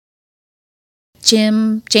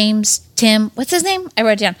Jim, James, Tim. What's his name? I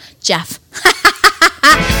wrote it down. Jeff.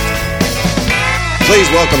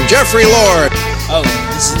 Please welcome Jeffrey Lord. Oh,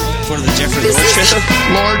 this is for the Jeffrey Lord show?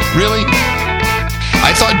 Lord, really?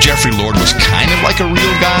 I thought Jeffrey Lord was kind of like a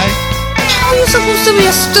real guy. How are you supposed to be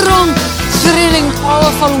a strong, thrilling,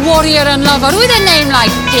 powerful warrior and lover with a name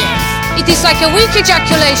like this? It is like a weak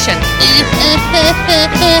ejaculation.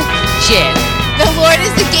 Jeff. The Lord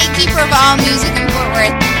is the gatekeeper of all music in Fort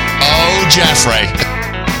Worth. Oh, Jeffrey.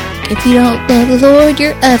 If you don't love the Lord,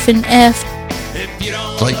 you're effing effed.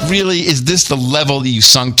 Like, really? Is this the level that you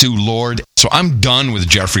sunk to, Lord? So I'm done with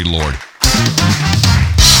Jeffrey Lord.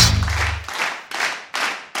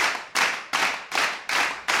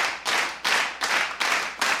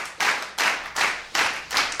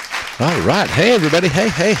 All right. Hey, everybody.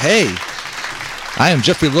 Hey. I am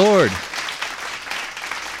Jeffrey Lord,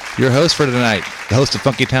 your host for tonight, the host of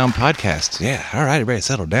Funky Town Podcast. Yeah, all right, everybody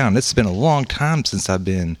settle down. It's been a long time since I've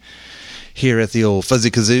been here at the old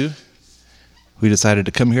Fuzzy Kazoo. We decided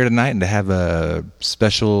to come here tonight and to have a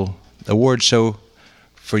special award show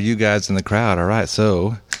for you guys in the crowd. All right,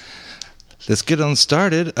 so let's get on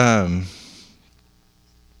started.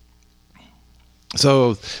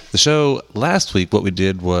 So the show last week, what we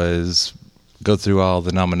did was go through all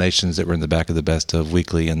the nominations that were in the back of the Best of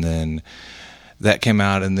Weekly, and then that came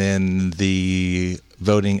out, and then the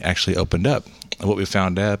voting actually opened up. And what we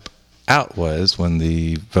found out was when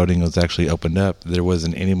the voting was actually opened up, there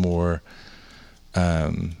wasn't any more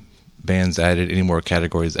bands added, any more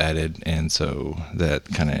categories added, and so that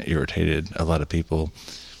kind of irritated a lot of people.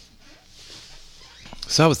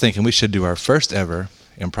 So I was thinking we should do our first ever,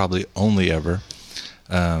 and probably only ever,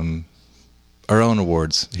 our own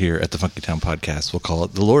awards here at the Funky Town Podcast. We'll call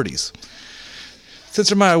it the Lordies. Since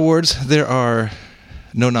they're my awards, there are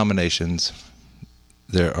no nominations.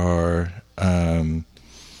 There are no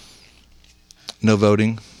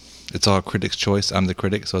voting. It's all critics' choice. I'm the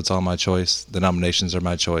critic, so it's all my choice. The nominations are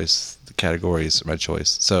my choice. The categories are my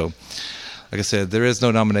choice. So, like I said, there is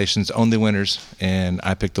no nominations, only winners, and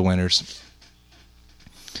I pick the winners.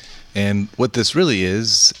 And what this really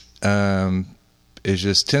is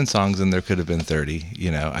just 10 songs, and there could have been 30.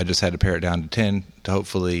 You know, I just had to pare it down to 10 to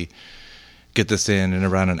hopefully get this in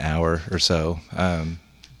around an hour or so.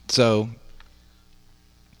 So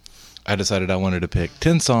I decided I wanted to pick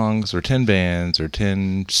 10 songs or 10 bands or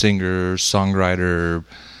 10 singers, songwriter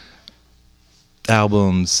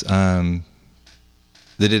albums that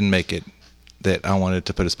didn't make it, that I wanted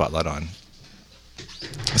to put a spotlight on.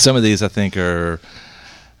 Some of these I think are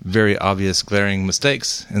very obvious, glaring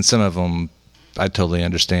mistakes, and some of them I totally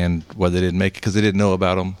understand why they didn't make it, because they didn't know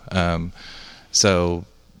about them. So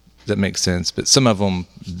that makes sense, but some of them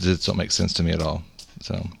just don't make sense to me at all.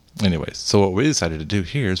 So anyways, so what we decided to do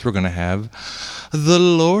here is we're going to have the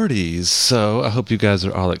Lordies. So I hope you guys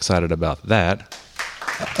are all excited about that.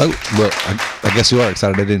 Oh, well, I guess you are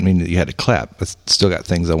excited. I didn't mean that you had to clap. I still got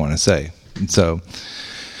things I want to say. So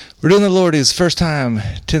we're doing the Lordies, first time,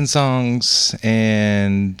 10 songs,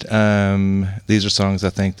 and these are songs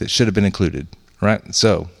I think that should have been included, right?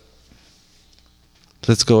 So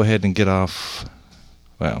let's go ahead and get off.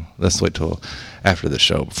 Well, let's wait till after the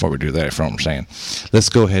show before we do that, if you know what I'm saying. Let's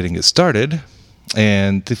go ahead and get started.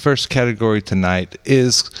 And the first category tonight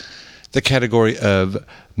is the category of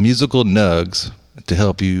musical nugs to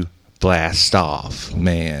help you blast off,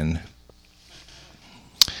 man.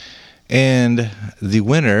 And the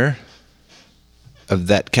winner of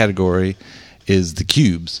that category is the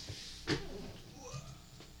Cubes.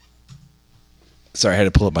 Sorry, I had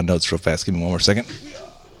to pull up my notes real fast. Give me one more second.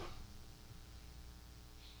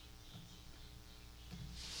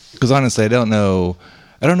 Because honestly, I don't know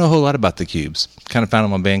a whole lot about the Cubes. Kind of found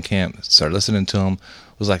them on Bandcamp, started listening to them,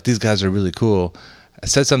 was like, these guys are really cool. I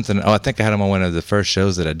said something, I think I had them on one of the first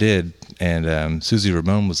shows that I did, and Susie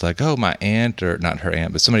Ramone was like, oh, my aunt, or not her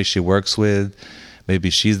aunt, but somebody she works with,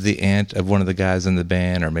 maybe she's the aunt of one of the guys in the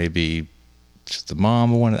band, or maybe she's the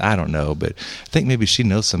mom of one, I don't know, but I think maybe she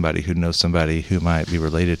knows somebody who might be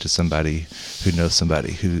related to somebody who knows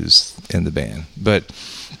somebody who's in the band. But,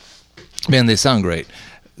 man, they sound great.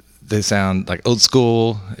 They sound like old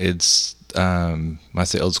school. It's, when I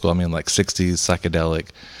say old school, I mean like 60s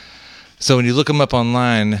psychedelic. So when you look them up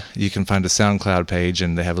online, you can find a SoundCloud page,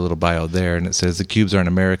 and they have a little bio there, and it says the Cubes are an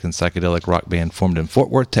American psychedelic rock band formed in Fort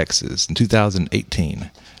Worth, Texas in 2018.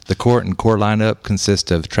 The core lineup consists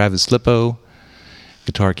of Travis Slippo,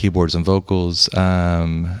 guitar, keyboards, and vocals,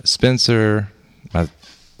 Spencer, I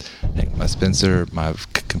My Spencer, my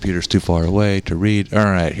computer's too far away to read. All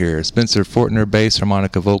right, here. Spencer Fortner, bass,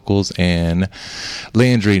 harmonica, vocals, and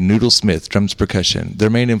Landry Noodle Smith, drums, percussion. Their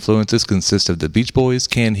main influences consist of the Beach Boys,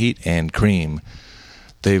 Canned Heat, and Cream.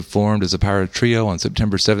 They've formed as a power trio on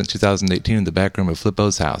September 7, 2018 in the back room of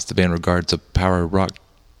Flippo's house. The band regards the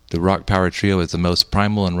rock power trio as the most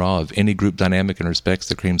primal and raw of any group dynamic and respects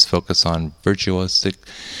the Cream's focus on virtuosic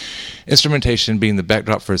instrumentation being the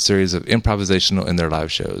backdrop for a series of improvisational in their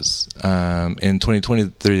live shows. In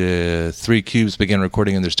 2020, the Three Cubes began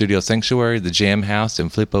recording in their studio Sanctuary, the Jam House,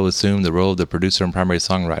 and Flippo assumed the role of the producer and primary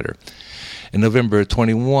songwriter. In November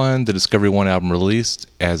 21, the Discovery One album released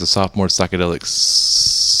as a sophomore psychedelic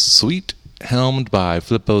suite helmed by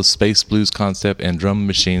Flippo's space blues concept and drum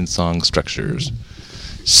machine song structures.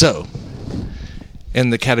 So, in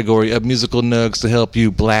the category of musical nugs to help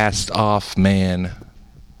you blast off, man,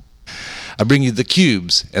 I bring you the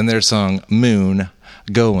Cubes and their song Moon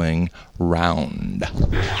Going Round.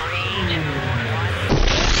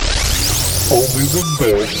 Only the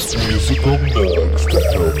best musical nugs to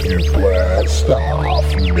help you blast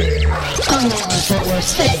off, man. On Fort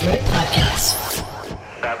Worth's favorite podcast.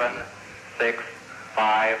 7, 6,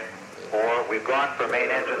 5, 4. We've gone for main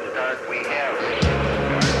engine start. We have.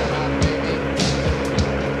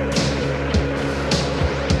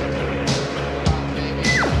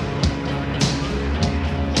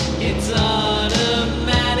 It's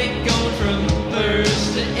automatic going from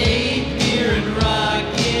first to 8th gear and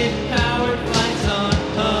rocket powered flights on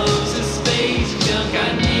hubs of space junk. I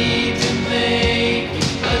need to make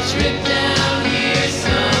a trip down here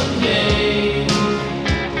someday.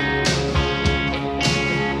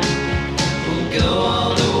 We'll go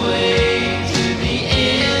all the way to the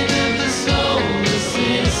end of the solar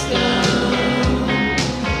system.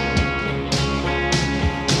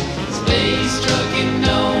 Space trucking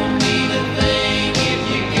don't mean a thing if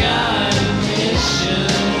you got a mission.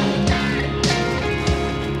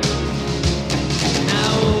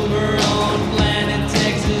 Now over on planet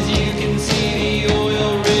Texas you can see the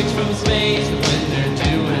oil rigs from space when they're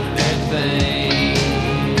doing their thing.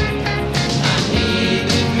 I need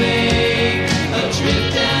to make a trip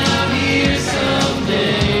down here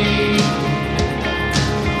someday.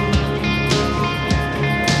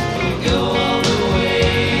 We'll go all the way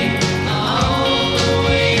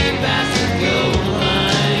past the goal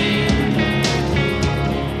line. You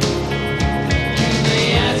may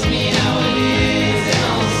ask me how it is, and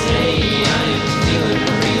I'll say I am feeling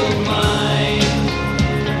real fine.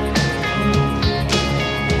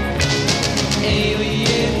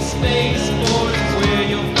 Alien spaceports where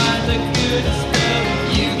you'll find the good stuff.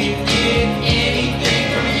 You can get anything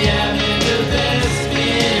from Yavin to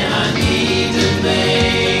Bespin. I need to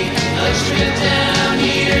make a trip down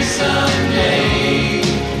here someday.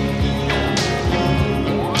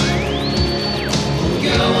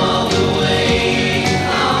 Go all the way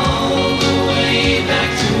back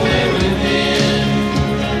to where we've been.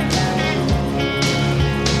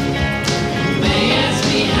 You may ask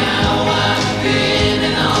me how I've been,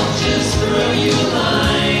 and I'll just throw you a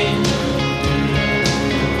line.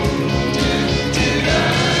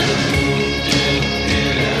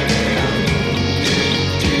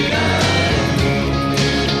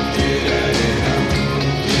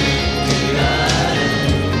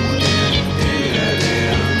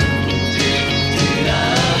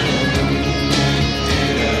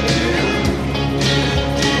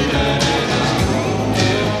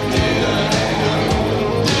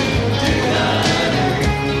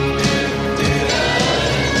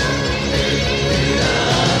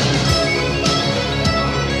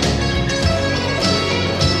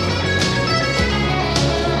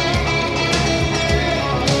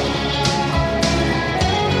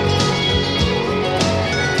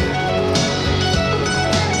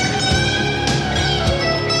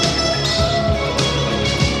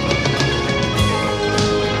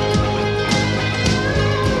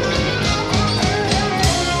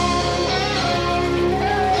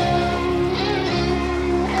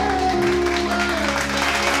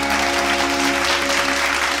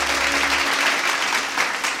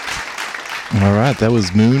 All right, that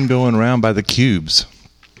was Moon Going Round by the Cubes.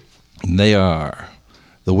 They are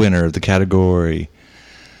the winner of the category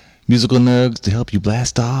Musical Nugs to help you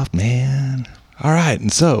blast off, man. All right,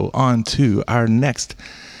 and so on to our next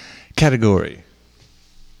category.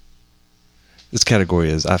 This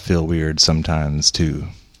category is I Feel Weird Sometimes Too.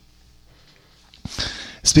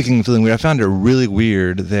 Speaking of feeling weird, I found it really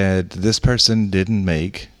weird that this person didn't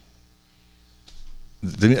make...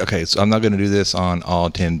 Okay, so I'm not going to do this on all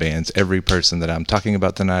 10 bands. Every person that I'm talking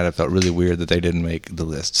about tonight, I felt really weird that they didn't make the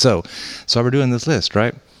list. So we're doing this list,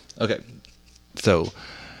 right? Okay, so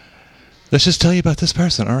Let's just tell you about this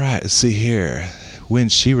person. All right, let's see here. When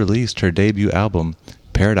she released her debut album,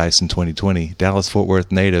 Paradise, in 2020, Dallas-Fort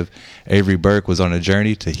Worth native Avery Burke was on a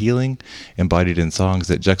journey to healing, embodied in songs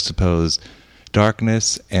that juxtapose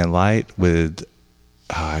darkness and light with...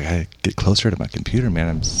 I gotta get closer to my computer, man.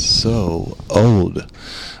 I'm so old.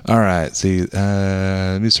 All right, see,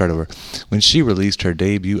 let me start over. When she released her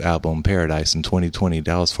debut album, Paradise, in 2020,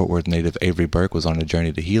 Dallas-Fort Worth native Avery Burke was on a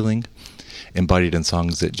journey to healing, embodied in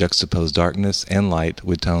songs that juxtapose darkness and light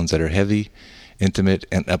with tones that are heavy, intimate,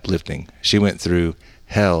 and uplifting. She went through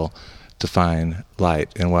hell to find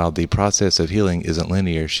light, and while the process of healing isn't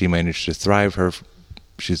linear, she's managed to thrive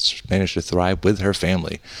with her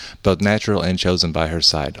family, both natural and chosen by her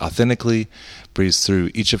side. Authentically breathes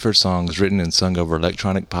through each of her songs, written and sung over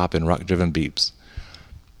electronic pop and rock-driven beats.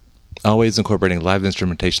 Always incorporating live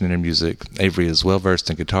instrumentation in her music, Avery is well-versed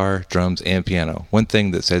in guitar, drums, and piano. One thing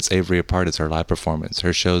that sets Avery apart is her live performance.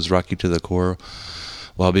 Her shows rock you to the core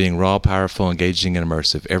while being raw, powerful, engaging, and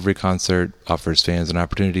immersive. Every concert offers fans an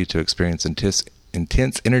opportunity to experience intense,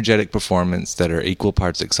 energetic performance that are equal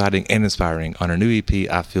parts exciting and inspiring. On her new EP,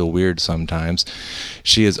 I Feel Weird Sometimes,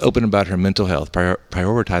 she is open about her mental health,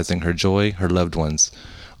 prioritizing her joy, her loved ones.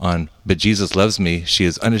 On But Jesus Loves Me, she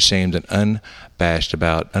is unashamed and unabashed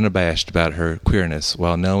about her queerness,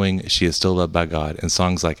 while knowing she is still loved by God. In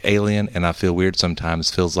songs like Alien and I Feel Weird Sometimes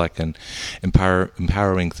feels like an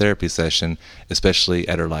empowering therapy session, especially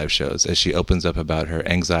at her live shows, as she opens up about her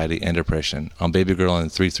anxiety and depression. On Baby Girl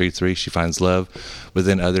and 333, she finds love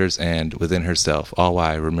within others and within herself, all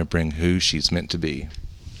while remembering who she's meant to be.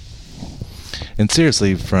 And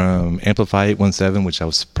seriously, from Amplify 817, which I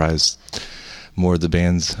was surprised more of the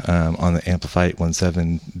bands on the Amplify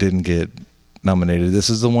 817 didn't get nominated. This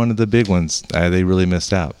is one of the big ones. They really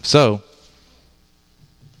missed out. So,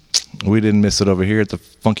 we didn't miss it over here at the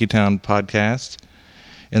Funky Town Podcast.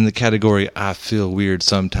 In the category I Feel Weird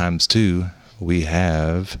Sometimes Too, we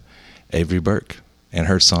have Avery Burke and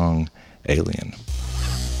her song Alien.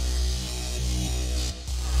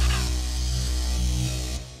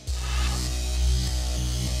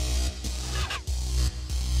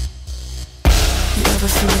 Ever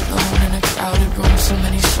feel alone in a crowded room? So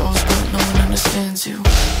many souls, but no one understands you.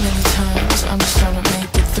 Many times I'm just trying to make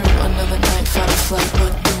it through another night, fight or flight.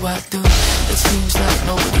 What do I do? It seems like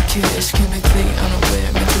nobody cares. Chemically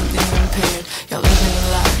unaware, mentally impaired. You're living a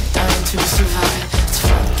lie, dying to survive. It's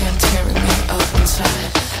fucking tearing me up inside.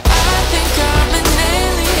 I think I'm an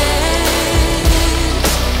alien.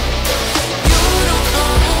 You don't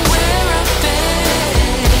know where I've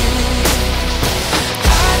been.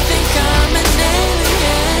 I think I'm an alien.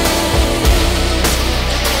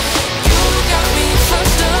 You got me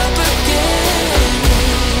fucked up again.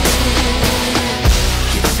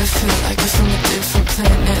 You ever feel like you're from a different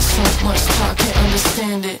planet? So much talk, can't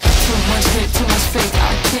understand it. Too much hate, too much fake,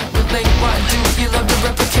 I can't relate. Why do you love to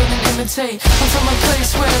replicate and imitate? I'm from a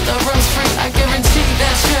place where love runs free. I guarantee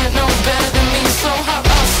that you're no better than me. So how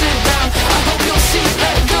I'll sit down, I hope you'll see.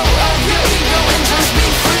 Let go of your ego and just be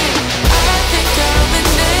free. I think I'm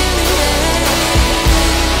an alien.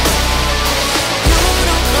 You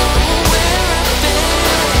don't know where I've been.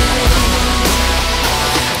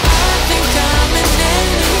 I think I'm an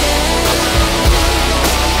alien.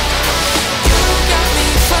 You got me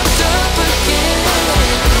fucked up again.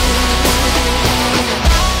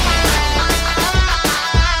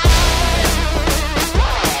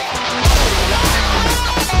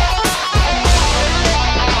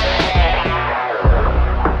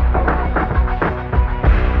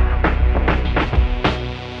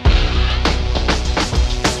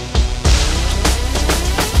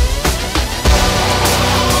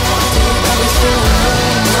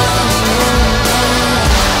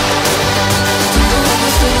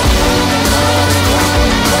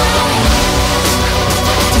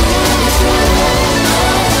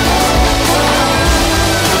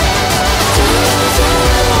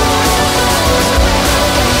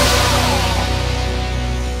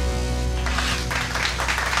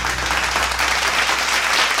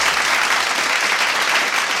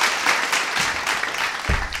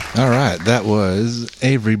 All right, that was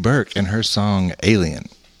Avery Burke and her song Alien.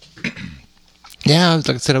 Yeah, like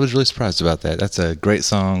I said, I was really surprised about that. That's a great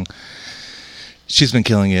song. She's been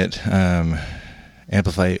killing it.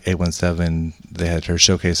 Amplify 817, they had her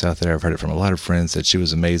showcase out there. I've heard it from a lot of friends, said she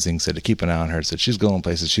was amazing, said to keep an eye on her, said she's going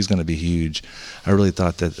places, she's going to be huge. I really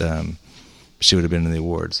thought that she would have been in the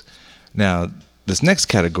awards. Now, this next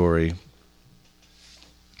category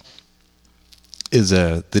is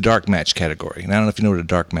the dark match category. And I don't know if you know what a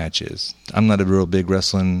dark match is. I'm not a real big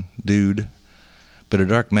wrestling dude, but a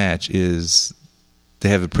dark match is they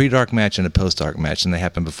have a pre-dark match and a post-dark match, and they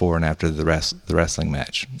happen before and after the wrestling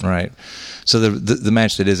match, right? So the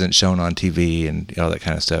match that isn't shown on TV and all that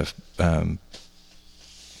kind of stuff.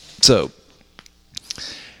 So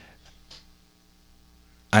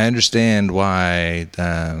I understand why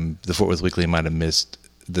the Fort Worth Weekly might have missed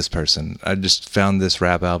this person. I just found this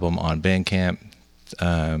rap album on Bandcamp.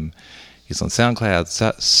 He's on SoundCloud,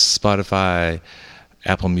 Spotify,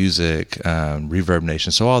 Apple Music, Reverb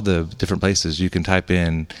Nation. So all the different places you can type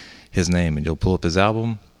in his name and you'll pull up his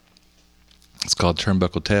album. It's called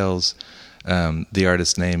Turnbuckle Tales. The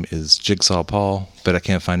artist's name is Jigsaw Paul, but I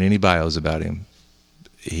can't find any bios about him.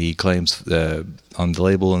 He claims on the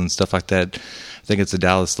label and stuff like that, I think it's a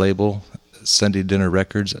Dallas label, Sunday Dinner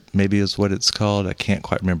Records maybe is what it's called. I can't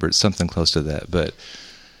quite remember. It's something close to that, but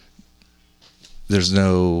there's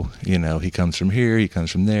no, he comes from here, he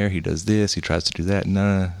comes from there, he does this, he tries to do that.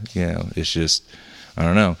 No, it's just, I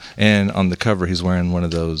don't know. And on the cover, he's wearing one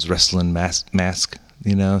of those wrestling mask,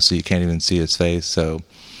 so you can't even see his face. So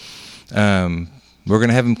we're going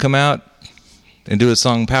to have him come out and do a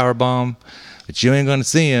song Power Bomb, but you ain't going to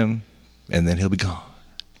see him, and then he'll be gone.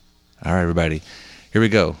 All right, everybody, here we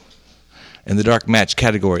go. In the dark match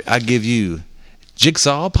category, I give you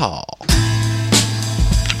Jigsaw Paul.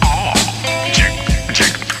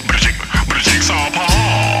 Jigsaw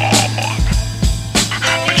Paul.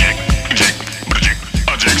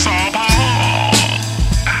 Jigsaw Paul.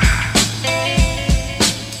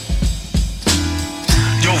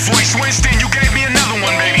 Yo, Voice Winston, you gave me another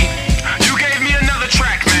one, baby. You gave me another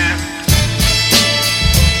track, man.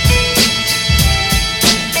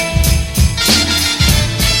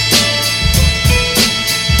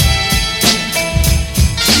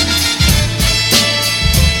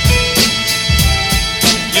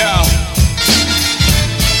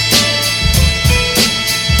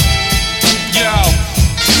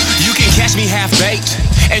 Me half-baked,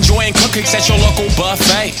 enjoying cookies at your local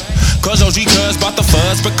buffet. Cause OG cuz bought the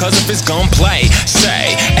fuzz because of his gunplay.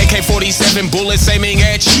 Say, AK-47 bullets aiming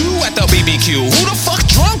at you at the BBQ. Who the fuck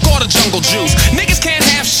drunk all the jungle juice? Niggas can't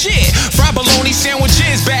have shit. Fried bologna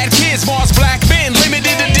sandwiches, bad kids, Mars Black Men,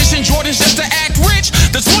 limited edition Jordans just to act rich.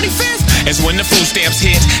 The 25th is when the food stamps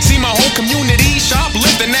hit. See my whole community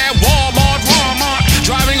shoplifting at Walmart.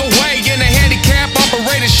 Driving away in a handicap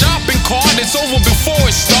operated shopping cart. It's over before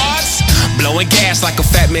it starts. Blowing gas like a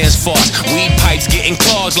fat man's fart. Weed pipes getting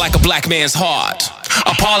clogged like a black man's heart.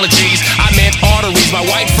 Apologies, I meant arteries. My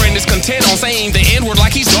white friend is content on saying the N-word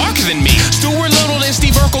like he's darker than me. Stuart Little and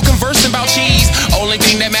Steve Urkel conversing about cheese. Only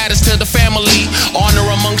thing that matters to the family. Honor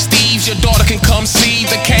amongst thieves, your daughter can come see.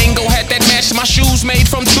 The Kango hat that matched my shoes made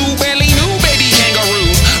from two barely new baby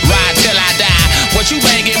kangaroos. Ride till I die, what you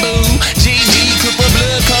banging, boo? GG, Cripper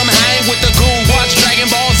Blood, come hang with the goon. Watch Dragon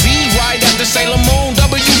Ball Z right after Sailor Moon.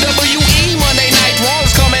 WWE Monday Night Raw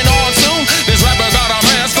is coming on soon. This rapper got a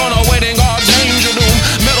mask on a wedding, all danger doom.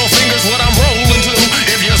 Middle fingers what I'm rolling to.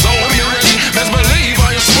 If you're so ready, best believe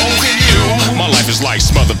I am smoking you. My life is like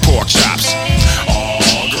smothered pork chops.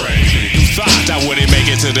 All gravy. You thought I wouldn't make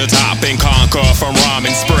it to the top and conquer from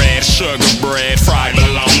ramen spread, sugar bread, fried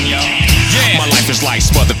bologna. Yeah, my life is like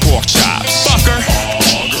smothered pork chops. Fucker.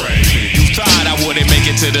 All gravy. You thought I wouldn't make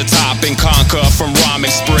it to the top and conquer from ramen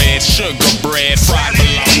spread, sugar bread, fried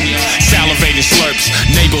bologna. Salivating slurps,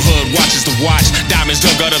 neighborhood watches to watch. Diamonds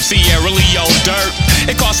dug out of Sierra Leone dirt.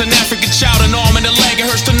 It costs an African child an arm and a leg. It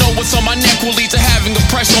hurts to know what's on my neck will lead to having a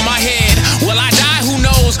price on my head. Will I die? Who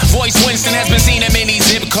knows? Voice Winston has been seen in many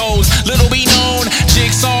zip codes. Little be known,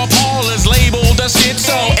 Jigsaw Paul is labeled a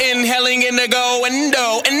schizo. Inhaling indigo,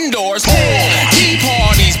 indoors. Tea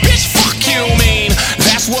parties, bitch, fuck you mean.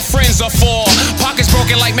 That's what friends are for. Pockets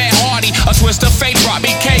broken like Matt Hardy. A twist of fate brought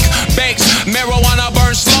me cake, bakes. Marijuana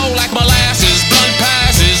burns slow like molasses. Blunt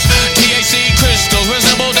passes. THC crystals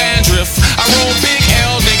resemble dandruff. I roll big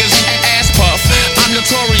L niggas ass puff. I'm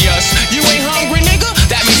notorious. You ain't hungry, nigga?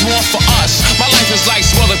 That means more for us. My life is like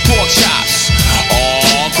smothered pork chops.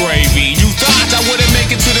 All gravy. You thought I wouldn't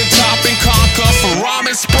make it to the top and conquer for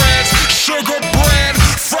ramen spreads, sugar bread,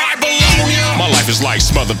 fried bologna. My life is like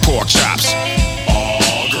smothered pork chops.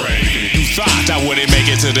 All gravy. You thought I wouldn't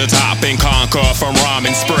make it to the top and conquer from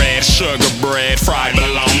ramen spread, sugar bread, fried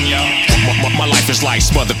bologna. My life is like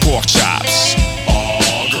smothered pork chops.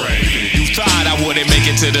 All gravy. You thought I wouldn't make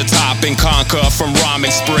it to the top and conquer from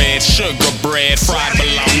ramen spread, sugar bread, fried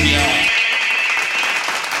bologna.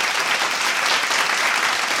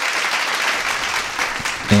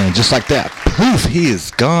 And just like that, poof, he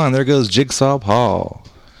is gone. There goes Jigsaw Paul.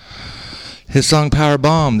 His song Power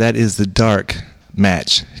Bomb, that is the dark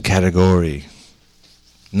match category.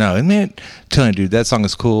 No, man, I'm telling you, dude, that song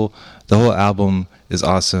is cool. The whole album is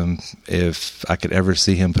awesome. If I could ever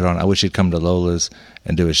see him put on, I wish he'd come to Lola's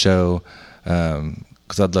and do a show,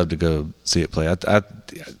 because I'd love to go see it play. I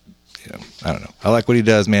don't know. I like what he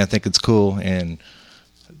does, man. I think it's cool, and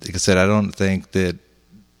like I said, I don't think that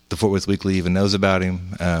the Fort Worth Weekly even knows about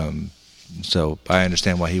him. So I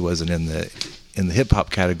understand why he wasn't in the hip hop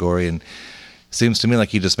category, and it seems to me like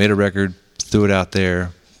he just made a record, threw it out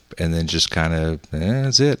there, and then just kind of,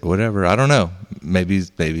 that's it, whatever. I don't know. Maybe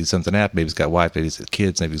something happened. Maybe he's got a wife, maybe he's got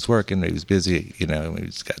kids, maybe he's working, maybe he's busy, maybe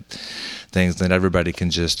he's got things that everybody can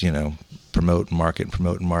just, promote and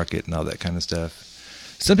market and all that kind of stuff.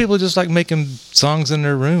 Some people just like making songs in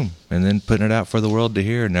their room and then putting it out for the world to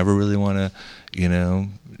hear, never really want to,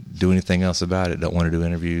 do anything else about it. Don't want to do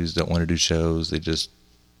interviews, don't want to do shows. They just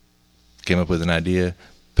came up with an idea,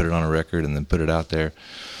 put it on a record, and then put it out there.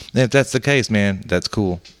 And if that's the case, man, that's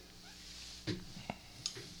cool.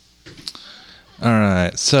 All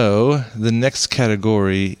right, so the next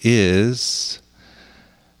category is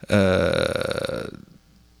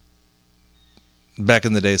back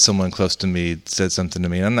in the day, someone close to me said something to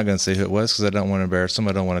me. I'm not going to say who it was because I don't want to embarrass them.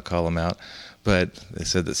 I don't want to call them out. But they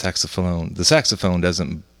said that the saxophone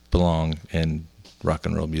doesn't belong in rock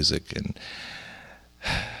and roll music. And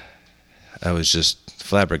I was just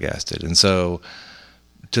flabbergasted. And so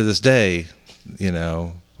to this day,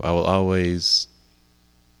 I will always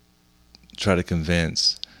try to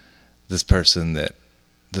convince this person that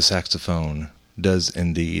the saxophone does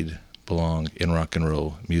indeed belong in rock and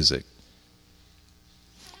roll music.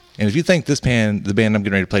 And if you think the band I'm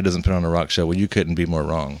getting ready to play doesn't put on a rock show, well, you couldn't be more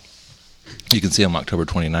wrong. You can see them October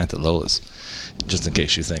 29th at Lola's, just in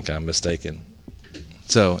case you think I'm mistaken.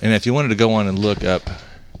 So, and if you wanted to go on and look up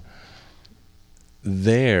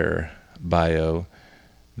their bio,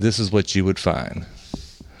 this is what you would find.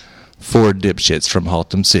 4 dipshits from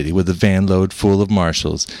Haltom City with a van load full of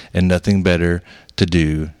marshals and nothing better to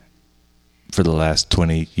do for the last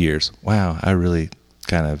 20 years. Wow, I really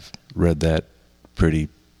kind of read that pretty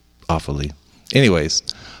awfully. Anyways,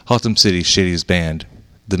 Haltom City's shittiest band,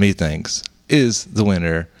 the Methinks, is the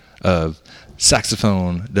winner of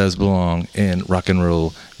Saxophone Does Belong in Rock and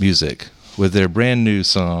Roll Music with their brand new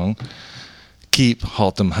song, Keep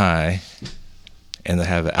Haltom High. And they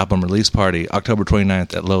have an album release party October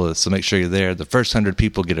 29th at Lola's, so make sure you're there. The first 100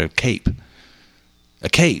 people get a cape. A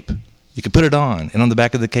cape. You can put it on, and on the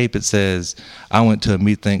back of the cape it says, I went to a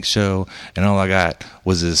Methinks show, and all I got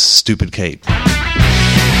was this stupid cape. We'll be right back.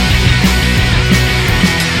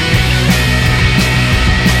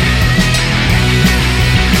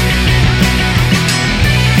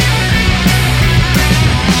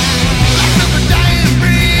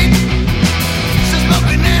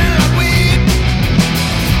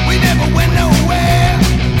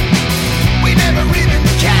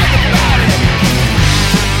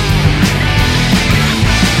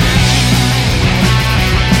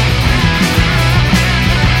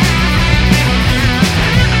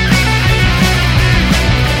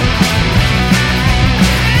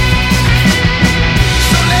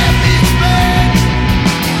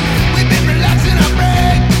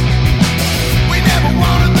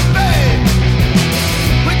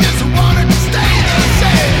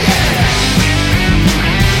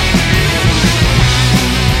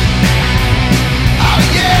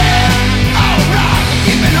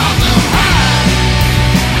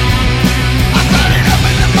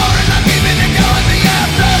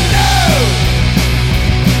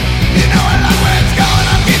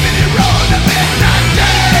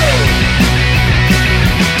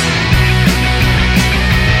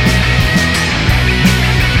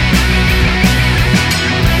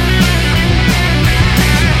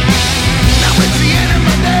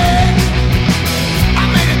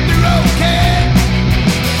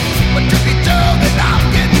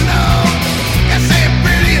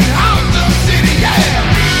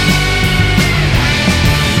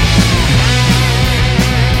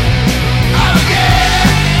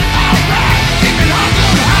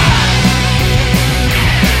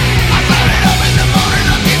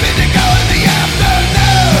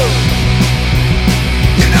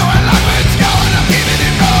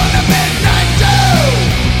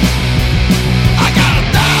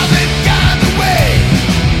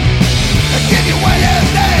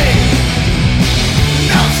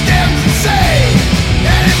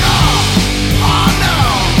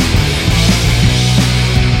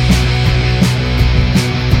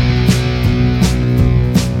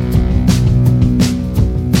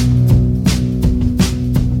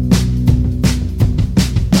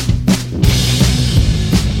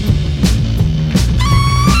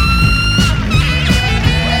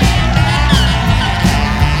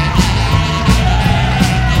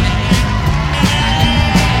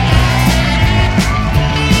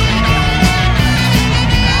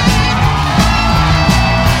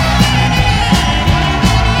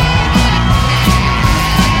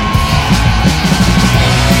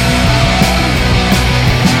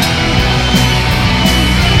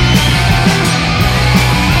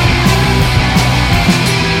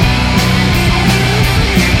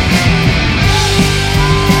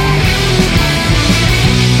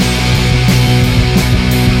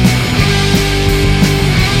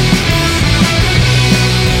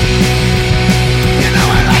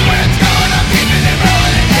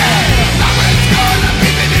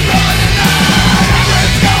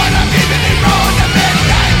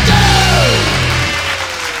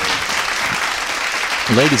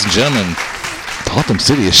 Ladies and gentlemen, Gotham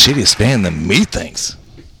City's shittiest band, the Methinks.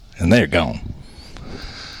 And they're gone.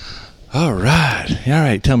 All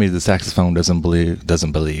right. Tell me the saxophone doesn't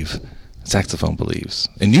believe. Saxophone believes.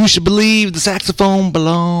 And you should believe the saxophone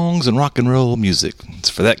belongs in rock and roll music. It's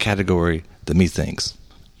for that category, the Methinks.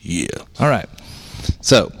 Yeah. All right.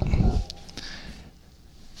 So,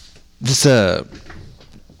 this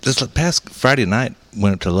past Friday night,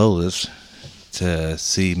 went up to Lola's to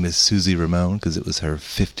see Miss Susie Ramone because it was her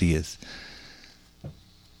 50th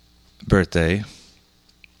birthday.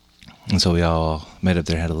 And so we all met up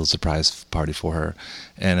there, had a little surprise party for her.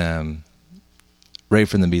 And Ray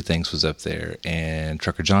from the Methinks was up there, and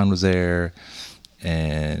Trucker John was there,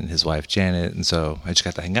 and his wife Janet. And so I just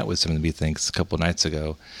got to hang out with some of the Methinks a couple of nights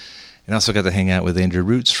ago. And also got to hang out with Andrew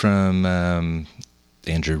Roots from...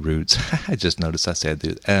 Andrew Roots. I just noticed I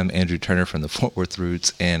said Andrew Turner from the Fort Worth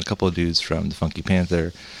Roots, and a couple of dudes from the Funky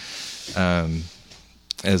Panther,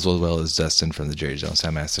 as well as Dustin from the Jerry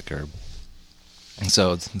Jonestown Massacre. And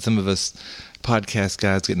so some of us podcast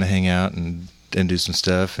guys getting to hang out and do some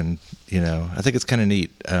stuff, and I think it's kind of neat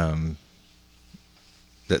that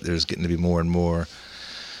there's getting to be more and more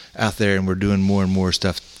out there, and we're doing more and more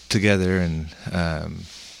stuff together. And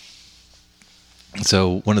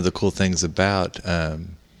so one of the cool things about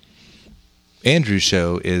Andrew's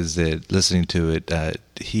show is that listening to it,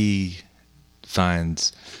 he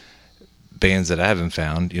finds bands that I haven't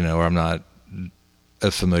found, or I'm not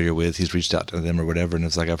familiar with. He's reached out to them or whatever, and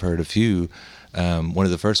it's like I've heard a few. One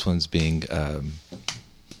of the first ones being, oh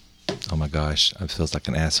my gosh, I feel like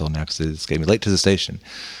an asshole now because it escaped me. Late to the Station.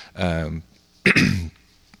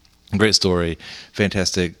 Great story,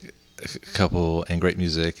 fantastic couple, and great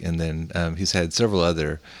music. And then he's had several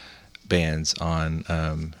other bands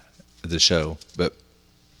on the show, but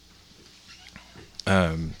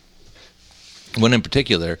one in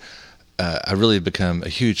particular I really become a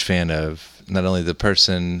huge fan of. Not only the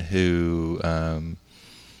person who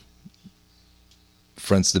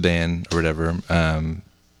fronts the band or whatever,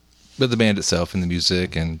 but the band itself and the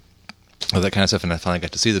music and all that kind of stuff. And I finally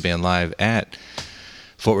got to see the band live at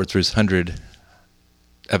Fort Worth Roots 100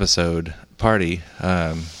 episode party.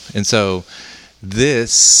 And so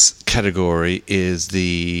this category is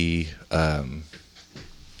the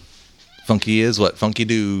Funky Is What Funky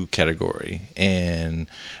Do category. And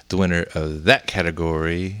the winner of that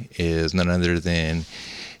category is none other than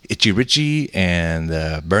Itchy Richie and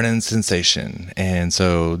the Burning Sensation. And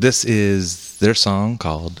so this is their song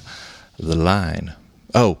called The Line.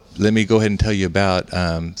 Oh, let me go ahead and tell you about,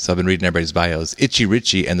 so I've been reading everybody's bios. Itchy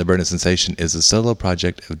Richie and the Burning Sensation is a solo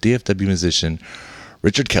project of DFW musician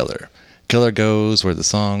Richard Keller. Keller goes where the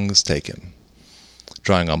songs take him,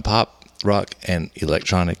 drawing on pop, rock, and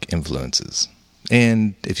electronic influences.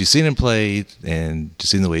 And if you've seen him play and you've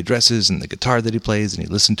seen the way he dresses and the guitar that he plays, and you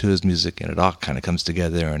listen to his music, and it all kind of comes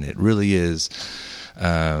together, and it really is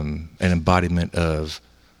an embodiment of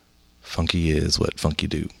funky is what funky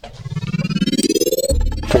do.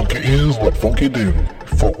 Funky is what funky do.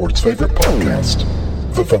 Fort Worth's favorite podcast,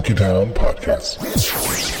 the Funky Town Podcast.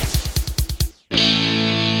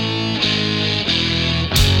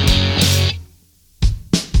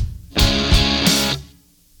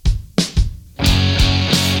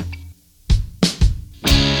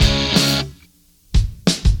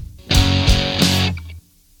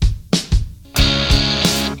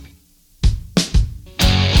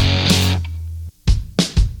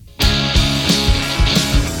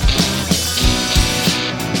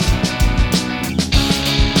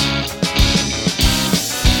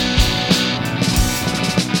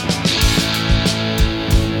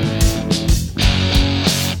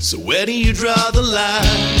 Where do you draw the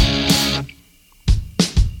line?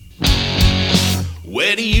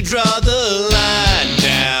 Where do you draw the line?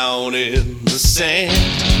 Down in the sand.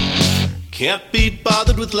 Can't be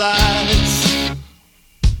bothered with lies.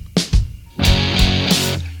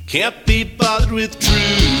 Can't be bothered with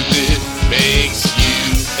truth. It makes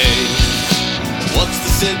you hate. What's the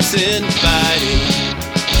sense in fighting?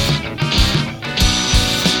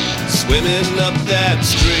 Swimming up that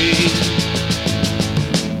stream.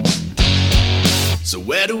 So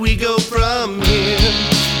where do we go from here?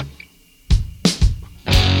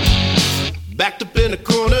 Backed up in a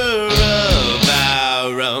corner of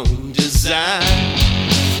our own design.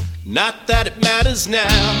 Not that it matters now.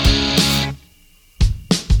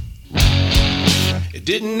 It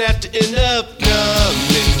didn't have to end up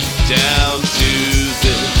coming down to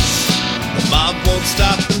this. The mob won't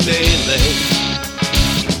stop the melee.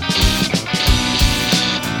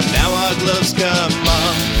 Now our gloves come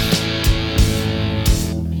off.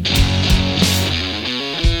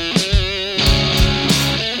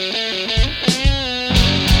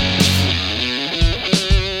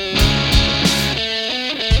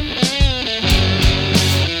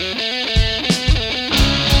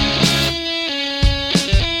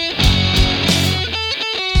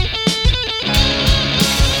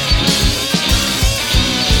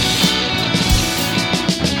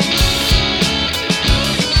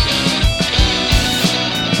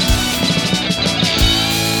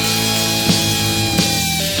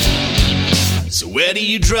 Where do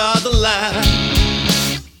you draw the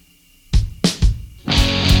line?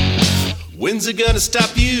 When's it gonna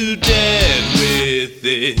stop you dead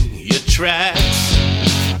within your tracks?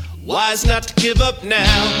 Wise not to give up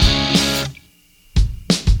now.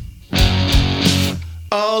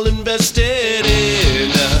 All invested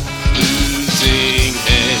in a losing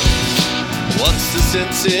hand. What's the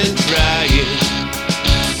sense in trying?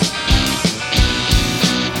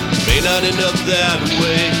 May not end up that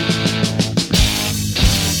way.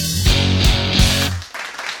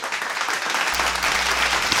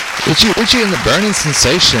 Richie and the Burning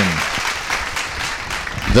Sensation.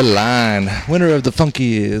 The Line. Winner of the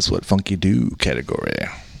Funky Is What Funky Do category.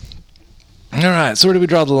 All right, so where do we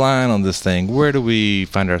draw the line on this thing? Where do we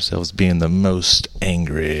find ourselves being the most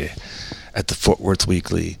angry at the Fort Worth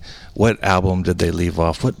Weekly? What album did they leave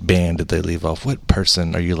off? What band did they leave off? What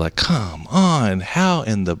person are you like, come on, how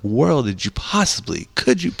in the world could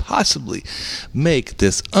you possibly make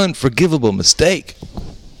this unforgivable mistake?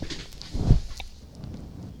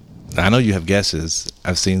 I know you have guesses.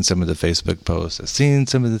 I've seen some of the Facebook posts. I've seen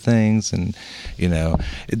some of the things, and I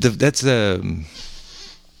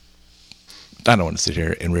don't want to sit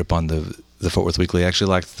here and rip on the Fort Worth Weekly. I actually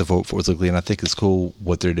like the Fort Worth Weekly, and I think it's cool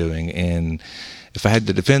what they're doing. And if I had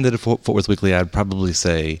to defend the Fort Worth Weekly, I'd probably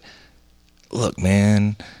say, look,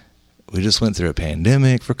 man, we just went through a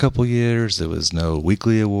pandemic for a couple years. There was no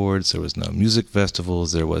weekly awards. There was no music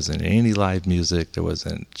festivals. There wasn't any live music. There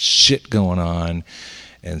wasn't shit going on.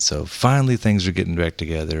 And so finally things are getting back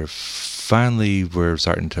together. Finally we're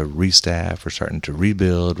starting to restaff. We're starting to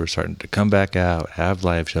rebuild. We're starting to come back out, have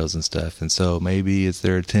live shows and stuff. And so maybe it's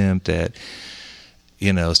their attempt at,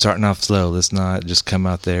 starting off slow. Let's not just come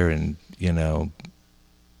out there and,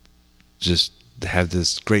 just have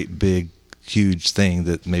this great big, huge thing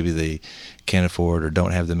that maybe they can't afford or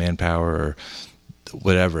don't have the manpower or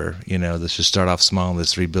whatever, let's just start off small and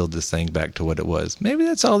let's rebuild this thing back to what it was. Maybe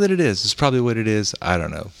that's all that it is. It's probably what it is. I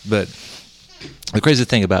don't know. But the crazy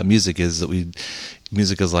thing about music is that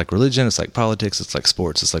music is like religion. It's like politics. It's like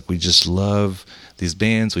sports. It's like we just love these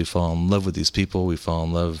bands. We fall in love with these people. We fall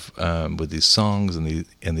in love with these songs and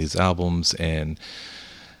these albums. And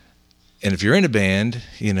if you're in a band,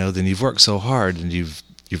 then you've worked so hard and you've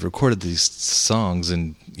recorded these songs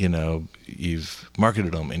and, you've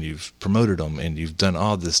marketed them and you've promoted them and you've done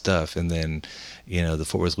all this stuff. And then, the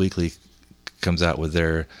Fort Worth Weekly comes out with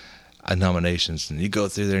their nominations and you go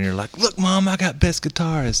through there and you're like, look, Mom, I got best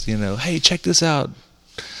guitarist, hey, check this out.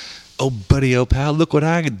 Oh, buddy, oh, pal, look what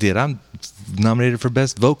I did. I'm nominated for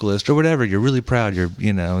best vocalist or whatever. You're really proud.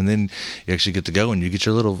 And then you actually get to go and you get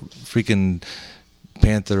your little freaking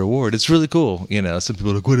Panther award. It's really cool. Some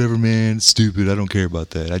people are like, whatever, man, it's stupid. I don't care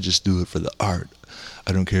about that. I just do it for the art.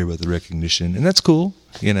 I don't care about the recognition. And that's cool,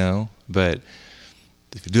 but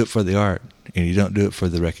if you do it for the art and you don't do it for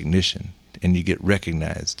the recognition and you get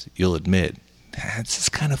recognized, you'll admit that's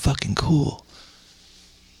just kind of fucking cool.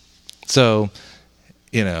 So,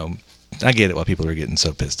 I get it why people are getting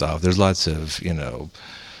so pissed off. There's lots of,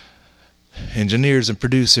 engineers and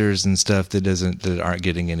producers and stuff that aren't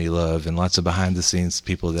getting any love, and lots of behind the scenes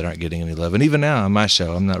people that aren't getting any love. And even now on my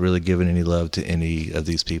show, I'm not really giving any love to any of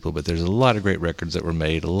these people, but there's a lot of great records that were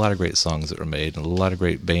made, a lot of great songs that were made, and a lot of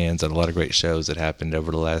great bands and a lot of great shows that happened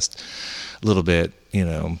over the last little bit.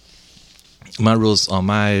 My rules on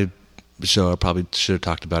my show, I probably should have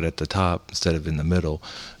talked about at the top instead of in the middle,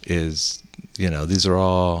 is, these are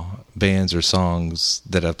all bands or songs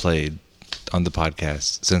that I've played on the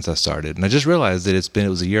podcast since I started. And I just realized that it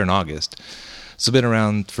was a year in August. So it's been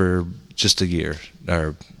around for just a year,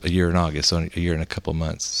 or a year in August, so a year and a couple of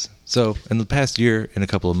months. So in the past year and a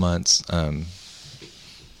couple of months, I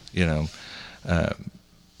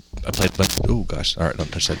played a bunch, oh gosh, all right,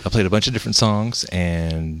 don't touch that. I played a bunch of different songs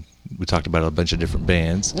and we talked about a bunch of different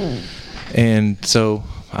bands. And so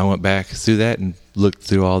I went back through that and looked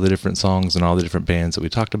through all the different songs and all the different bands that we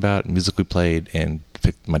talked about and music we played and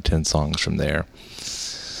picked my 10 songs from there.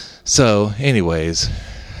 So anyways,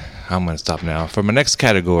 I'm going to stop now. For my next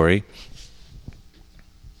category,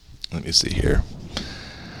 let me see here.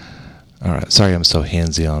 All right, sorry I'm so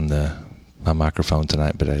handsy on my microphone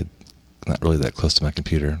tonight, but I'm not really that close to my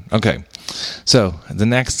computer. Okay, so the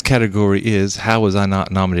next category is, how was I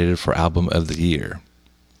not nominated for Album of the Year?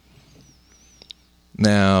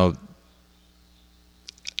 Now,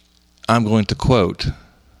 I'm going to quote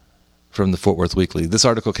from the Fort Worth Weekly. This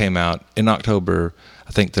article came out in October,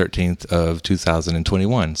 I think 13th of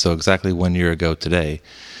 2021, so exactly 1 year ago today.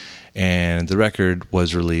 And the record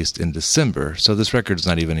was released in December, so this record's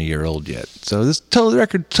not even a year old yet. So this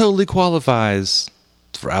record totally qualifies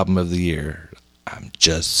for Album of the Year. I'm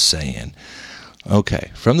just saying.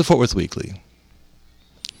 Okay, from the Fort Worth Weekly.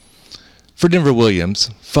 For Denver Williams,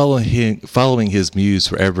 following his muse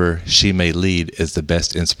wherever she may lead is the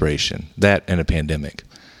best inspiration, that and a pandemic.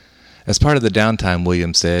 As part of the downtime,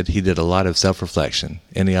 Williams said, he did a lot of self-reflection,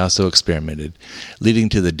 and he also experimented, leading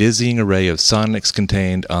to the dizzying array of sonics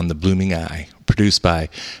contained on The Blooming Eye, produced by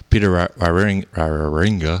Peter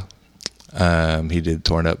Raringa. He did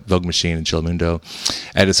Torn Up, Vogue Machine, and Chillamundo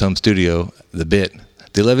at his home studio, The Bit.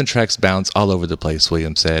 The 11 tracks bounce all over the place,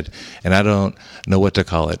 Williams said, and I don't know what to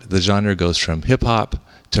call it. The genre goes from hip-hop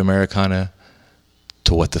to Americana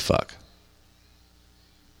to what the fuck.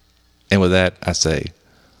 And with that, I say,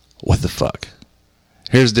 what the fuck?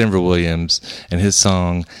 Here's Denver Williams and his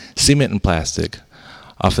song Cement and Plastic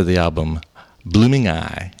off of the album Blooming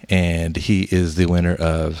Eye, and he is the winner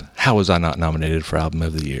of How Was I Not Nominated for Album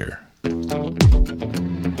of the Year?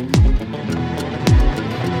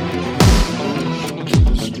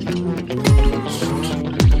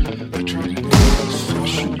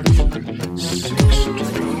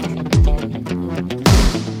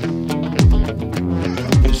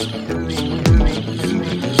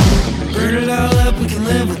 Burn it all up, we can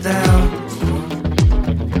live without.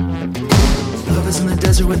 Lovers in the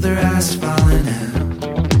desert with their eyes falling out.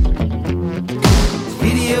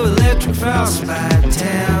 Video electric falsified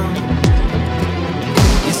town.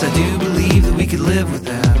 Yes, I do believe that we could live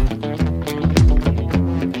without.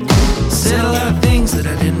 Said a lot of things that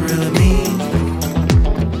I didn't really mean.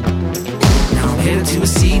 Now I'm headed to a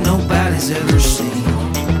sea nobody's ever seen.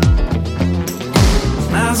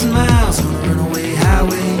 Miles and miles on a runaway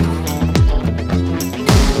highway.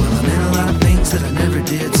 Well, I meant a lot of things that I never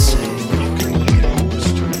did say.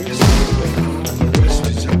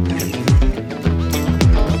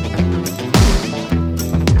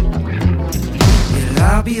 It'll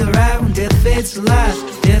all be alright when death fades to life.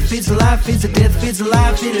 Death fades to life, fades to death, fades to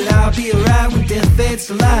life. It'll all be alright when death fades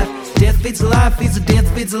to life. Death fades to life, fades to death,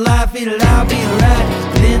 fades to life. It'll all be alright.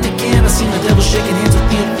 Then again, I seen the devil shaking hands with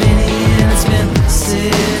the infinity, and it's been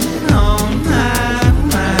sitting on my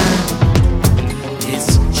mind.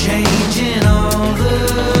 It's changing all the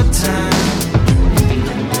time.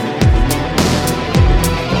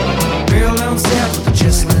 Barrel down south with a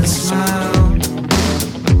chestnut smile.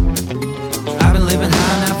 I've been living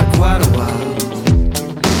high now for quite a while.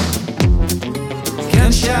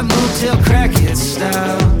 Gunshot motel crackhead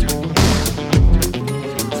style.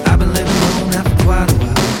 I've been living low now for quite a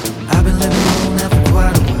while. I've been living low now for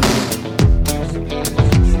quite a while.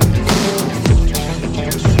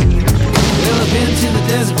 Well, I've been to the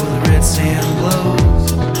desert where the red sand blows.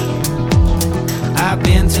 I've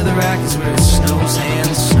been to the Rockies where it snows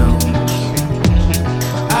and snows.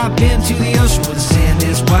 I've been to the ocean where the sand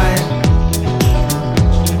is white.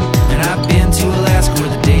 And I've been to Alaska where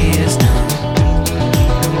the day is night.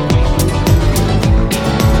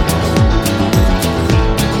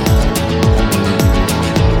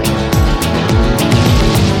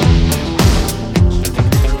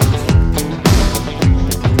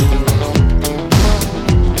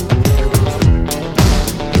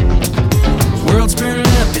 World's burning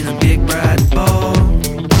up in a big bright ball.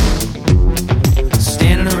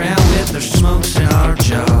 Standing around with our smokes and our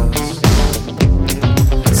jaws.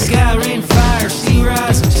 Sky, rain, fire, sea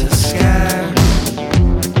rising to the sky.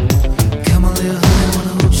 Come on, little honey,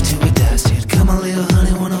 wanna hold you till we die. Said, come on, little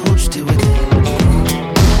honey, wanna hold you till we die.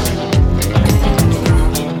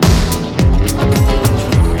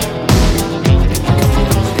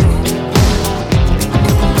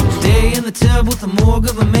 Day in the tub with the morgue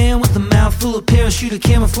of a man with a mouth full of parachute, a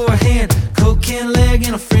camera for a hand, coke can leg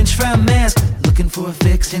and a french fry mask. Looking for a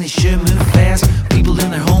fix and he sure move fast. People in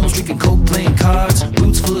their homes drinking coke, playing cards.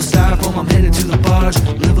 Boots full of styrofoam, I'm headed to the barge.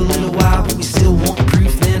 Live a little while but we still want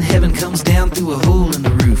proof. Then heaven comes down through a hole in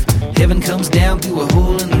the roof. Heaven comes down through a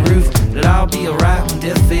hole in the roof. It'll all be alright when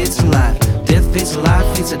death fades to life. Death fades to life,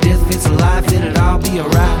 fades to death, fades to life. It'll all be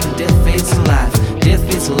alright when death fades to life. Death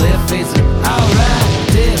fades to left, fades to alright.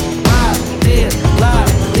 Death, life, death,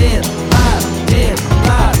 life, death, life, death,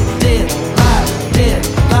 life, death, life, death,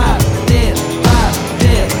 life, death, life,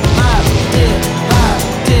 death, life, death, life,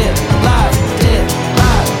 death, life, death,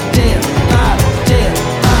 life, death, life, death,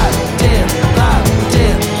 life, death, life,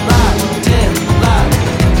 death, life, death, life.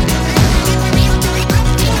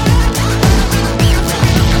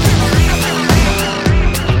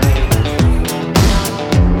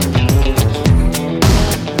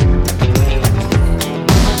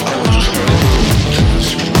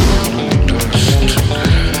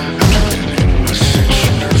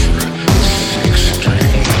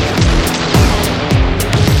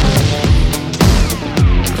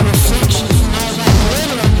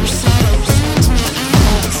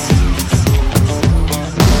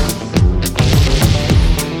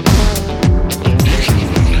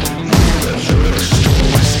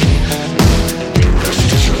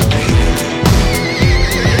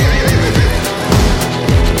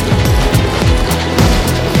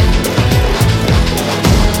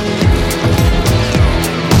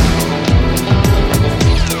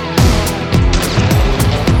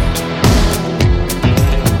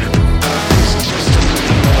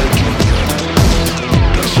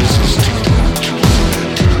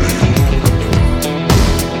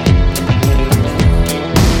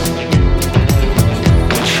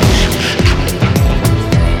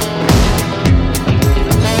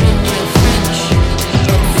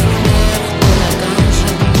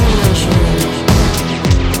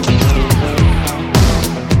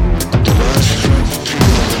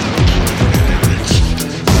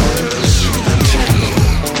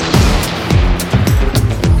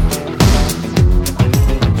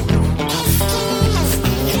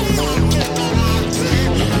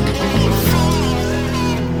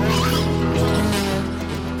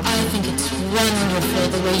 beautiful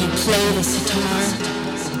the way you play the sitar.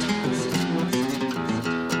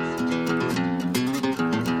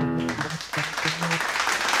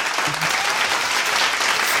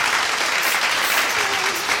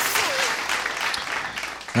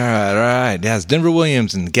 All right. That's Denver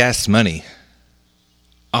Williams and Gas Money.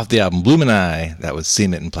 Off the album Bloomin' Eye, that was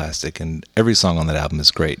Cement and Plastic, and every song on that album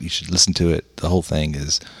is great. You should listen to it. The whole thing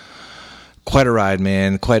is quite a ride,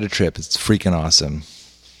 man. Quite a trip. It's freaking awesome.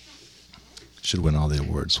 Should win all the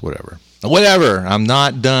awards. Whatever. I'm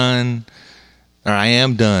not done, or I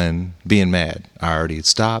am done being mad. I already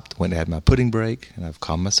stopped, went and had my pudding break, and I've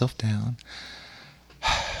calmed myself down.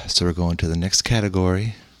 So we're going to the next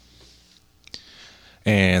category.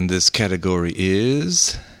 And this category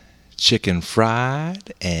is chicken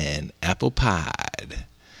fried and apple pied.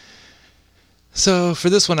 So for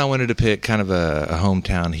this one, I wanted to pick kind of a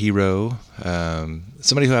hometown hero,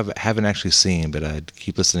 somebody who I haven't actually seen, but I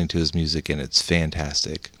keep listening to his music, and it's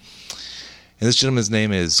fantastic. And this gentleman's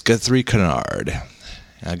name is Guthrie Kennard.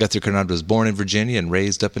 Guthrie Kennard was born in Virginia and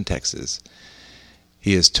raised up in Texas.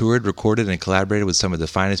 He has toured, recorded, and collaborated with some of the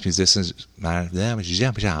finest musicians.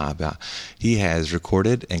 He has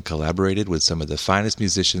recorded and collaborated with some of the finest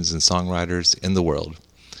musicians and songwriters in the world,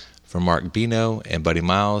 from Mark Bino and Buddy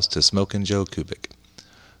Miles to Smokin' Joe Kubik,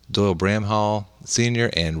 Doyle Bramhall Sr.,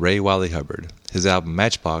 and Ray Wally Hubbard. His album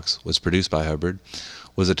Matchbox was produced by Hubbard,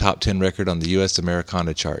 was a top 10 record on the U.S.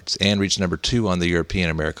 Americana charts, and reached number 2 on the European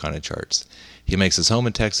Americana charts. He makes his home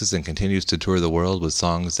in Texas and continues to tour the world with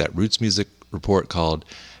songs that Roots Music Report called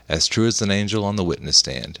As True as an Angel on the Witness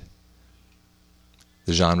Stand.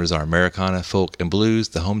 The genres are Americana, folk, and blues.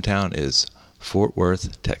 The hometown is Fort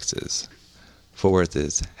Worth, Texas. Fort Worth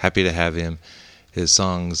is happy to have him. His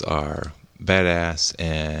songs are badass,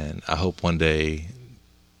 and I hope one day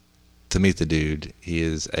to meet the dude. He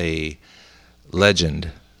is a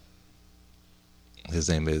legend. His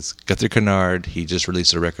name is Guthrie Kennard. He just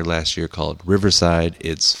released a record last year called Riverside.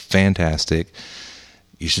 It's fantastic.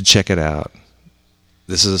 You should check it out.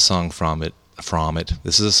 This is a song from it.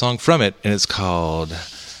 This is a song from it, and it's called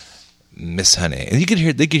Miss Honey. And they could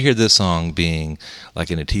hear this song being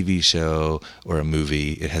like in a TV show or a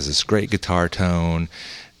movie. It has this great guitar tone,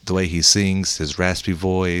 the way he sings, his raspy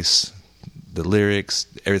voice, the lyrics,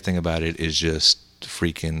 everything about it is just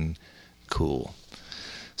freaking cool.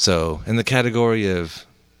 So, in the category of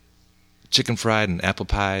chicken fried and apple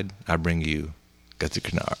pied, I bring you Guthrie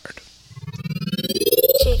Kennard.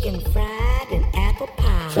 Chicken fried and apple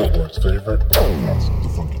pie. Fort Worth's favorite podcast, the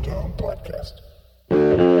Funky Town Podcast.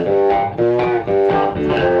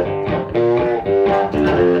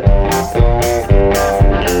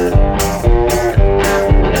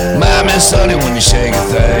 My Miss Honey, when you shake a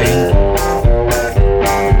thing,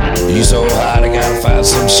 you so hot I gotta find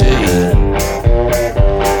some shade.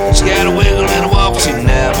 She got a wiggle and a walk to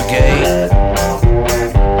navigate.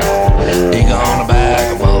 Ain't gonna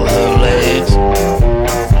back up all her legs.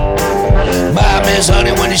 My Miss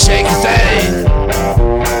Honey, when you shake a thing,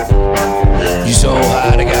 you so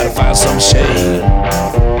hot I gotta find some shade.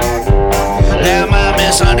 Now my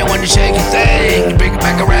Miss Honey, when you shake a thing, you bring it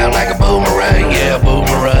back around like a boomerang. Yeah,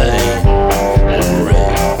 boomerang. Boomerang.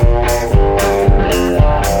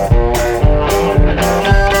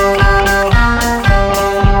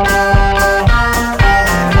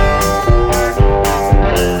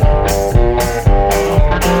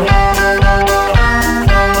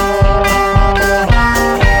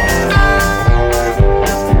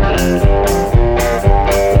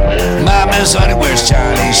 Miss Honey wears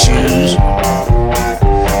Chinese shoes,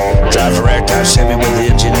 drives a ragtime Chevy with the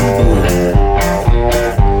engine in the boot.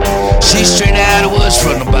 She's straight out of woods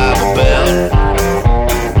from the Bible Belt.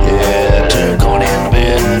 Yeah, turned corn in the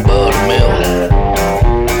bed and buttermilk.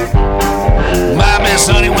 My Miss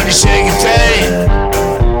Honey, when you shake your thing,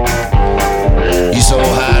 you so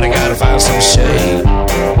hot I gotta find some shade.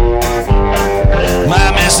 My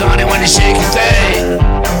Miss Honey, when you shake your thing,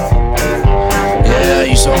 yeah,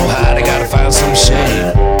 you so hot I gotta find some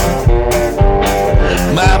shade.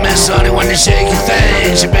 My Miss Honey, when you shake your thing,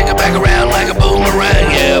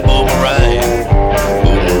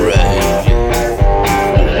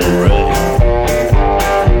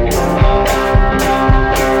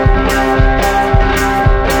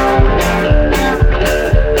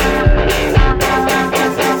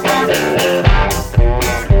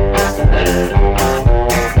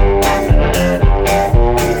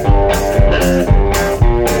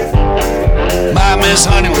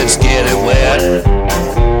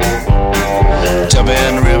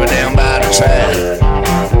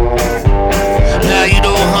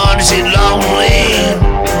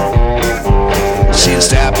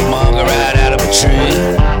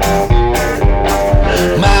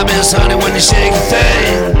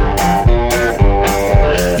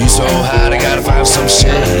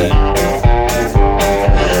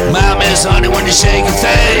 you shake a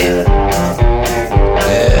thing.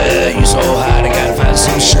 Yeah, you so hot, I gotta find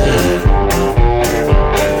some shade.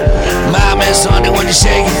 Mama and Sunday when you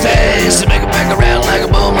shake your thing, so make it back around like a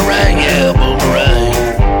boomerang, yeah, boomerang.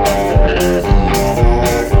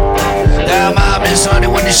 Now Mama and Sunday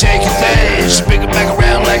when you shake your thing, so make it back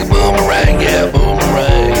around like a boomerang, yeah,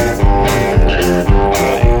 boomerang.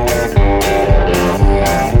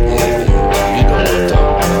 You know what I'm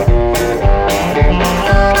talking about.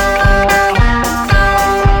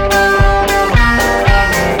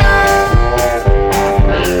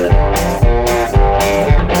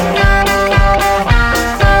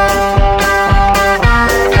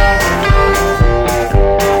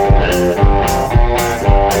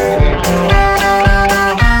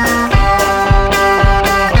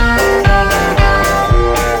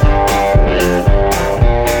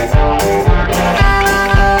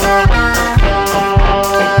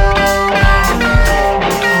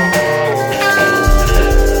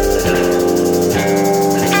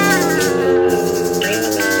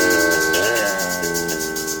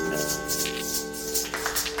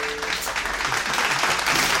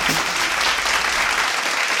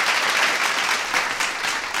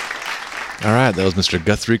 All right, that was Mr.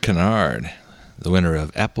 Guthrie Kennard, the winner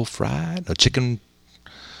of chicken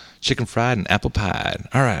fried and apple pie.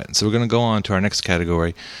 All right, so we're going to go on to our next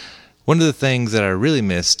category. One of the things that I really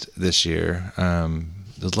missed this year,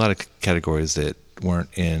 there's a lot of categories that weren't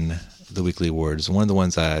in the weekly awards. One of the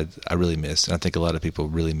ones I really missed, and I think a lot of people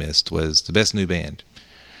really missed, was the best new band.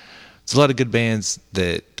 There's a lot of good bands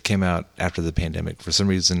that came out after the pandemic. For some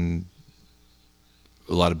reason,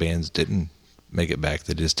 a lot of bands didn't make it back.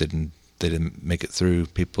 They didn't make it through.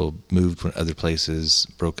 People moved to other places,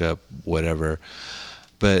 broke up, whatever.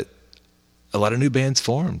 But a lot of new bands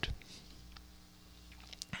formed.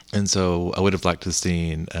 And so I would have liked to have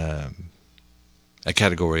seen a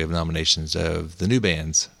category of nominations of the new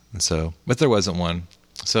bands. And so, but there wasn't one.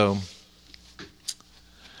 So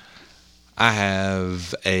I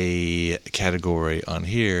have a category on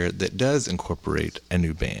here that does incorporate a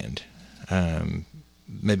new band.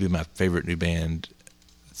 Maybe my favorite new band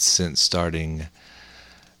since starting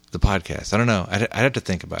the podcast. I don't know. I'd have to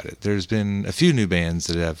think about it. There's been a few new bands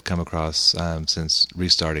that I've come across since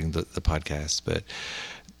restarting the podcast, but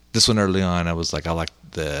this one early on, I was like, I like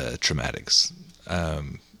the Traumatics. I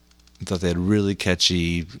thought they had really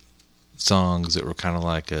catchy songs that were kind of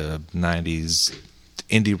like a 90s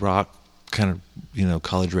indie rock kind of,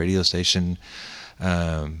 college radio station.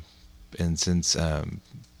 And since I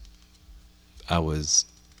was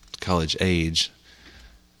college age,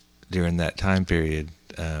 during that time period,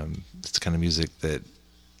 it's the kind of music that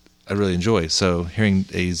I really enjoy. So hearing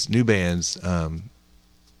these new bands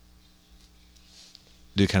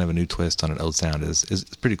do kind of a new twist on an old sound is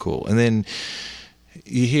pretty cool. And then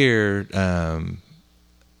you hear the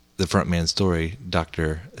frontman story,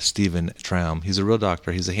 Dr. Stephen Traum. He's a real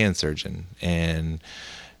doctor. He's a hand surgeon. And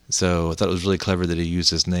so I thought it was really clever that he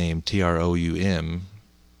used his name, Troum,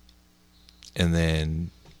 and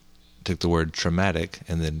then took the word traumatic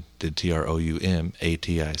and then did Troumatics,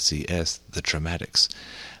 the Traumatics.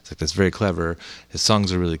 It's like, that's very clever. His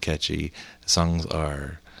songs are really catchy. His songs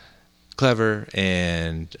are clever,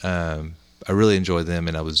 and I really enjoy them,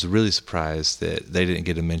 and I was really surprised that they didn't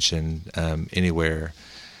get a mention anywhere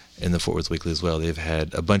in the Fort Worth Weekly as well. They've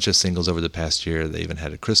had a bunch of singles over the past year. They even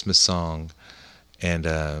had a Christmas song, and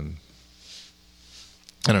I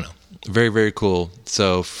don't know. Very, very cool.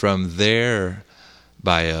 So from their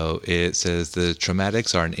bio, it says the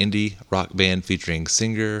Traumatics are an indie rock band featuring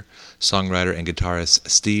singer, songwriter, and guitarist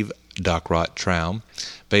Steve Dockrot Traum,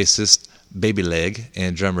 bassist Baby Leg,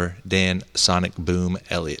 and drummer Dan Sonic Boom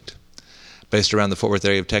Elliott. Based around the Fort Worth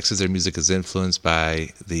area of Texas, their music is influenced by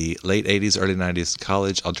the late 80s, early 90s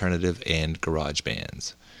college, alternative, and garage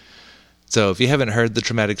bands. So if you haven't heard the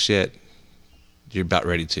Traumatics yet, you're about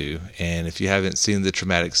ready to. And if you haven't seen the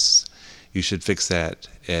Traumatics, you should fix that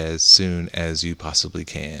as soon as you possibly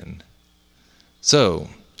can. So,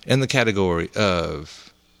 in the category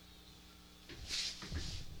of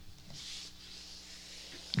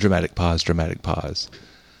dramatic pause,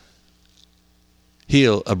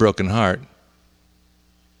 heal a broken heart,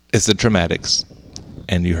 it's the Traumatics,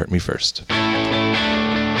 and You Hurt Me First.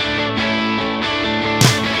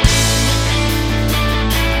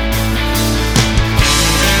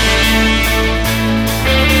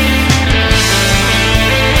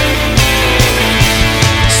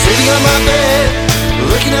 On my bed,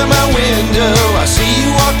 looking out my window, I see you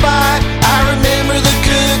walk by. I remember the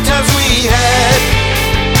good times we had.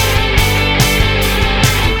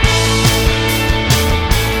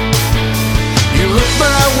 You look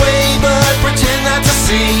my way, but pretend not to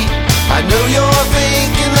see. I know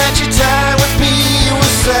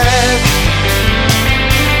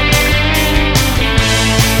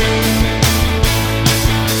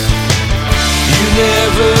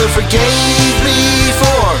forgave me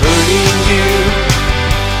for hurting you.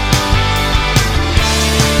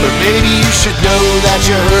 But maybe you should know that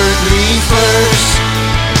you hurt me first.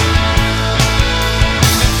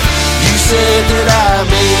 You said that I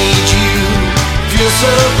made you feel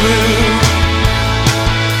so blue,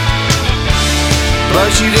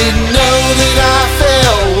 but you didn't know that I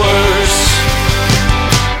felt worse,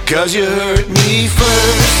 'cause you hurt me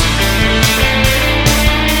first.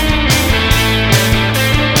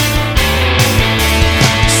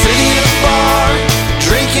 Sitting at a bar,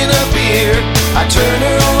 drinking a beer, I turn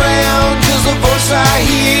around 'cause the voice I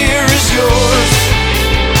hear is yours.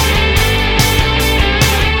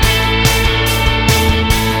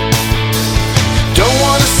 Don't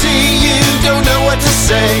wanna see you, don't know what to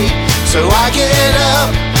say, so I get up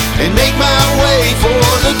and make my way for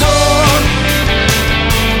the door.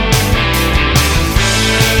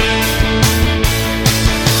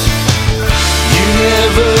 You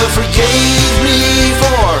never forgave me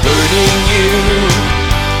for hurting you,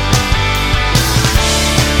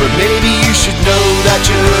 but maybe you should know that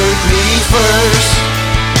you hurt me first.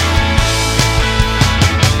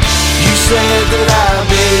 You said that I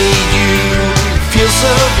made you feel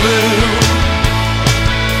so blue,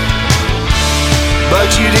 but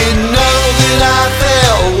you didn't know that I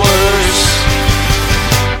felt worse.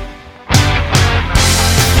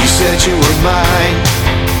 You said you were mine,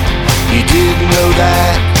 you didn't know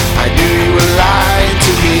that. I knew you were lying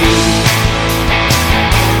to me.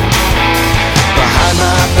 Behind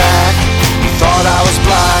my back, you thought I was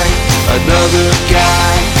blind, another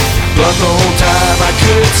guy, but the whole time I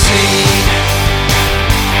could see.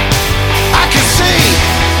 I could see.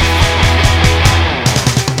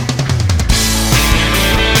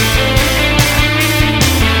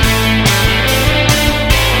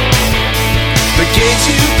 The games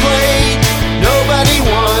you played, nobody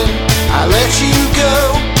won. I let you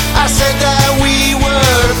go, I said that we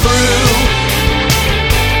were through.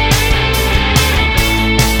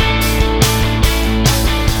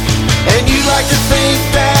 And you like to think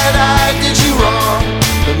that I did you wrong,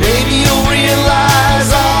 but maybe you'll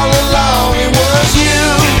realize all along it was you.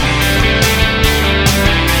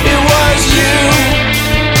 It was you.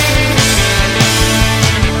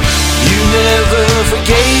 You never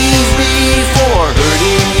forgave me for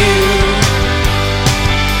hurting you,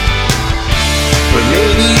 but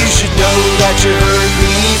maybe you should know that you hurt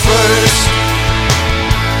me first.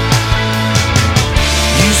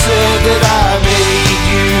 You said that I made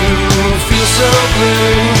you feel so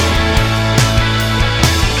blue,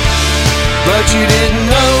 but you didn't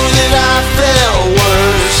know that I felt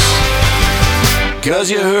worse, 'cause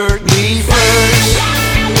you hurt me first.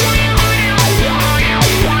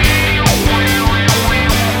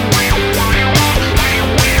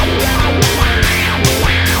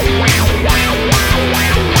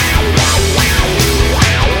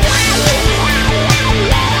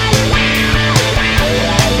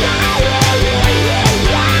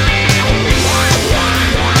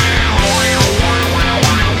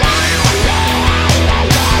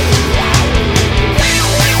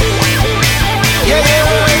 Yeah, you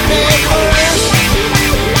hurt me first.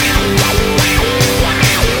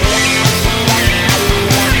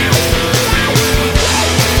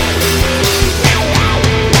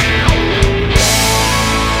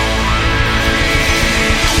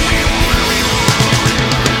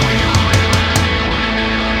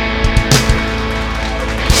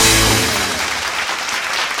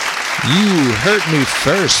 You Hurt Me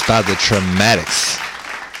First by the Traumatics.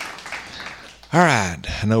 All right,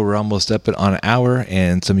 I know we're almost up on an hour,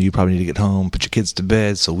 and some of you probably need to get home, put your kids to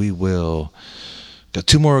bed, so we will got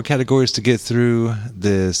 2 more categories to get through.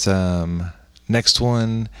 This next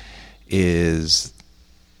one is,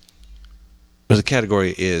 the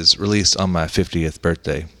category is released on my 50th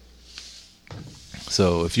birthday.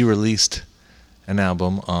 So if you released an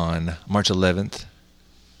album on March 11th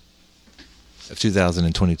of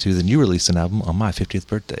 2022, then you released an album on my 50th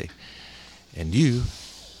birthday, and you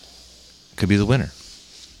could be the winner.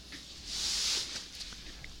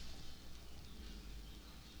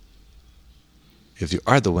 If you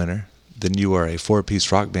are the winner, then you are a 4-piece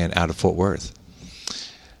rock band out of Fort Worth.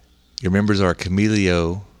 Your members are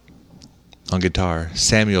Camilio on guitar,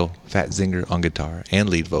 Samuel Fat Zinger on guitar and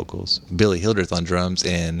lead vocals, Billy Hildreth on drums,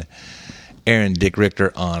 and Aaron Dick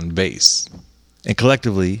Richter on bass. And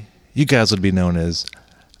collectively, you guys would be known as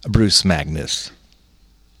Bruce Magnus.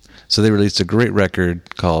 So they released a great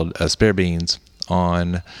record called Spare Beans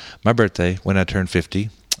on my birthday when I turned 50.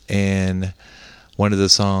 And one of the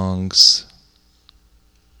songs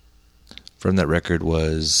from that record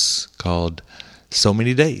was called So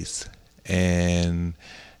Many Days. And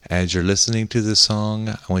As you're listening to this song,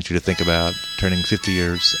 I want you to think about turning 50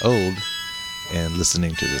 years old and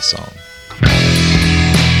listening to this song.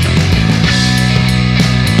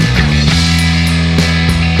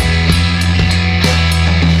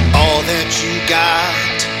 All that you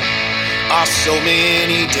got are so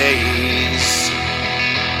many days.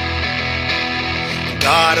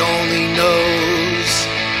 God only knows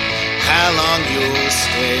how long you'll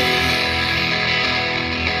stay.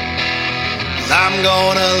 I'm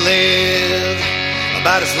gonna live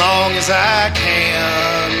about as long as I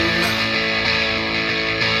can.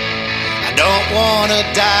 I don't wanna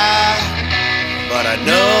die, but I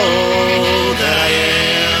know that I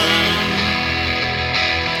am.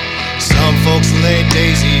 Some folks lay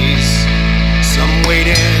daisies, some wait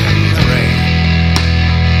in the rain.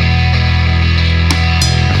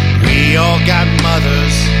 We all got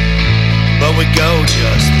mothers, but we go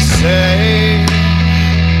just the same.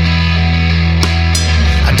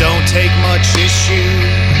 I don't take much issue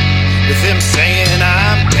with them saying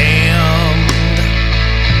I'm damned.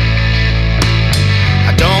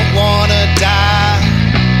 I don't wanna die,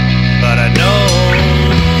 but I know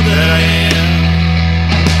that I am.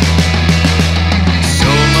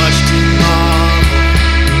 So much to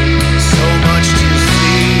marvel, so much to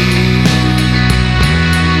see.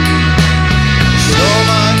 So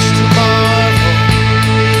much to marvel,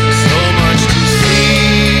 so much to see.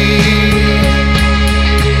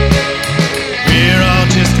 We're all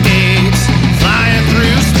just apes flying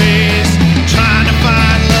through space, trying to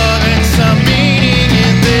find love and some meaning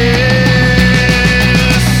in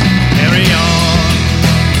this. Carry on.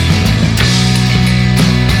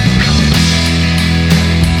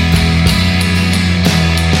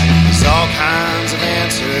 There's all kinds of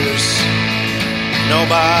answers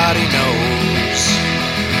nobody knows.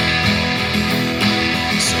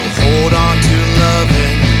 So hold on to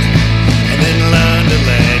loving and then learn to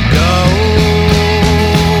let go.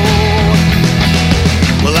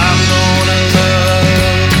 Well, I'm gonna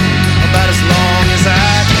love about as long as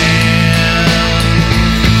I can.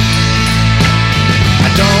 I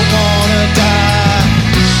don't wanna die,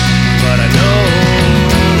 but I know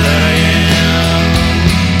that I am.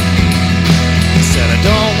 I said I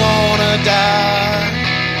don't wanna die,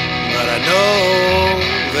 but I know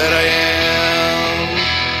that I am.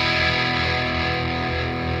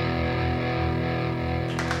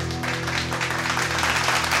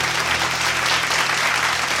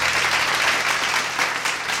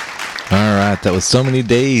 All right, that was So Many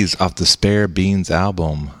Days off the Spare Beans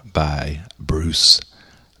album by Bruce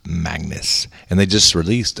Magnus. And they just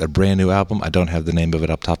released a brand new album. I don't have the name of it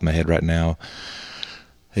up top of my head right now.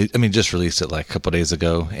 Just released it like a couple days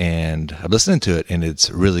ago, and I'm listening to it, and it's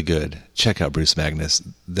really good. Check out Bruce Magnus.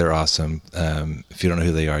 They're awesome. If you don't know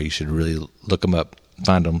who they are, you should really look them up,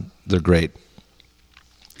 find them. They're great.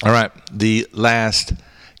 All right, the last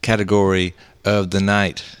category of the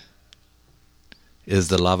night is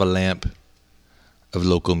the lava lamp of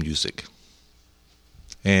local music.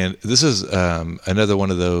 And this is another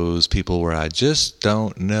one of those people where I just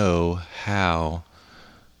don't know how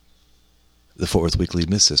the Fort Worth Weekly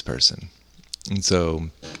missed this person. And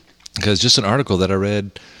so, because just an article that I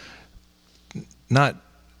read not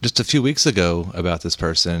just a few weeks ago about this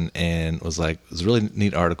person, and was like, it was a really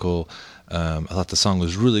neat article. I thought the song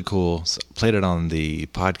was really cool. So played it on the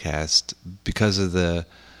podcast because of the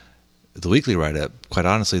weekly write-up. Quite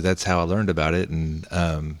honestly, that's how I learned about it. And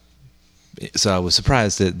so I was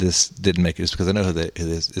surprised that this didn't make it, just because I know who it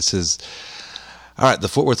is. This is, all right, the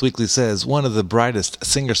Fort Worth Weekly says, one of the brightest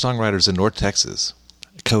singer-songwriters in North Texas,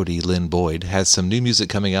 Cody Lynn Boyd, has some new music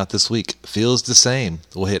coming out this week. Feels the Same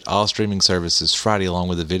will hit all streaming services Friday along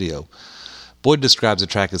with a video. Boyd describes the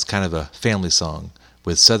track as kind of a family song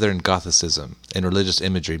with southern gothicism and religious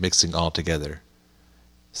imagery mixing all together.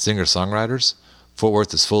 Singer-songwriters? Fort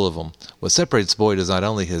Worth is full of them. What separates Boyd is not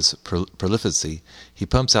only his prolificity, he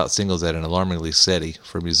pumps out singles at an alarmingly steady,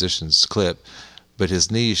 for a musician's clip, but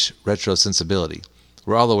his niche retro sensibility.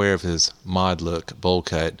 We're all aware of his mod look, bowl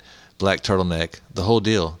cut, black turtleneck, the whole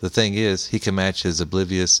deal. The thing is, he can match his The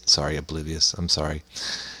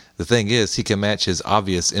thing is, he can match his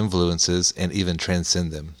obvious influences and even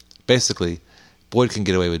transcend them. Basically, Boyd can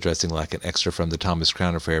get away with dressing like an extra from the Thomas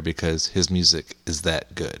Crown Affair because his music is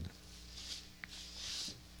that good.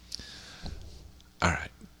 All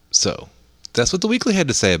right, so that's what the Weekly had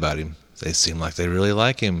to say about him. They seem like they really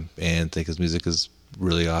like him and think his music is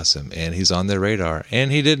really awesome, and he's on their radar,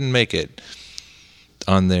 and he didn't make it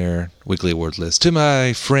on their Weekly Award list. To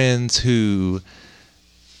my friends who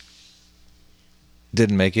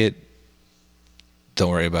didn't make it,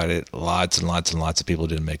 don't worry about it. Lots and lots and lots of people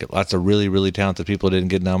didn't make it. Lots of really, really talented people didn't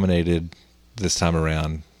get nominated this time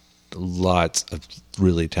around. lots of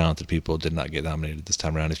really talented people did not get nominated this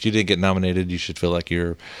time around. If you didn't get nominated, you should feel like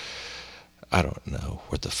you're, I don't know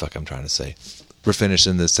what the fuck I'm trying to say. We're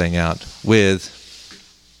finishing this thing out with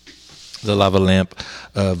the lava lamp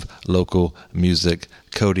of local music,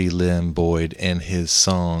 Cody Lynn Boyd, and his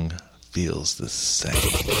song Feels the Same.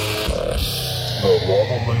 The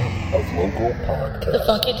lava lamp of local podcast. The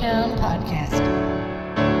Funky Town Podcast.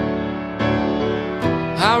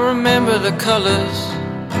 I remember the colors,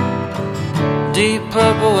 deep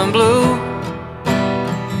purple and blue.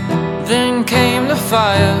 Then came the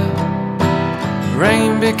fire,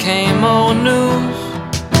 rain became old news.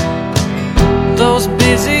 Those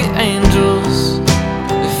busy angels,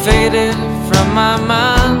 they faded from my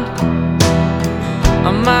mind.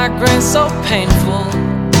 A migraine so painful,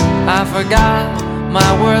 I forgot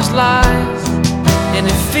my worst lies. And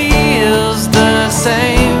it feels the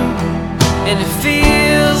same, and it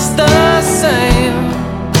feels the same.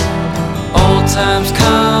 Old times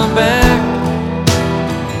come back,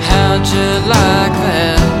 how'd you like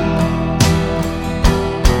that?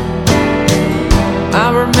 I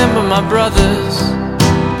remember my brothers,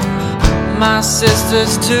 my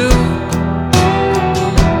sisters too,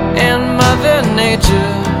 and Mother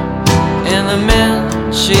Nature, and the men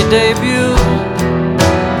she debuted.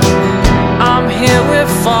 I'm here with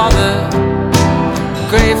Father,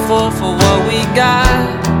 grateful for what we got.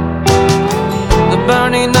 The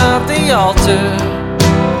burning of the altar,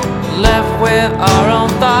 left with our own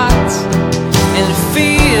thoughts. And it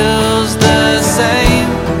feels the same,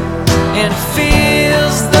 and it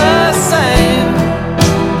feels the same.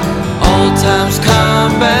 Old times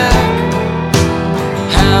come back,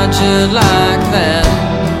 how'd you like that?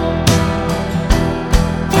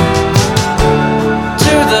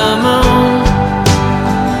 To the moon,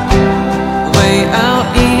 way out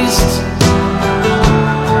east.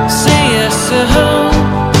 See you soon,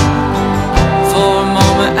 for a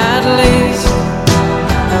moment at least.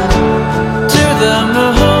 To the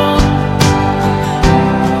moon,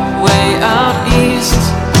 way out east.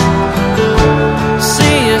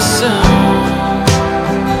 See you soon,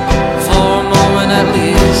 for a moment at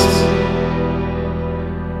least.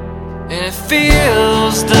 And it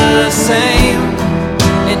feels the same,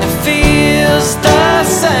 and it feels the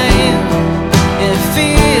same, and it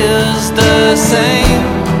feels the same.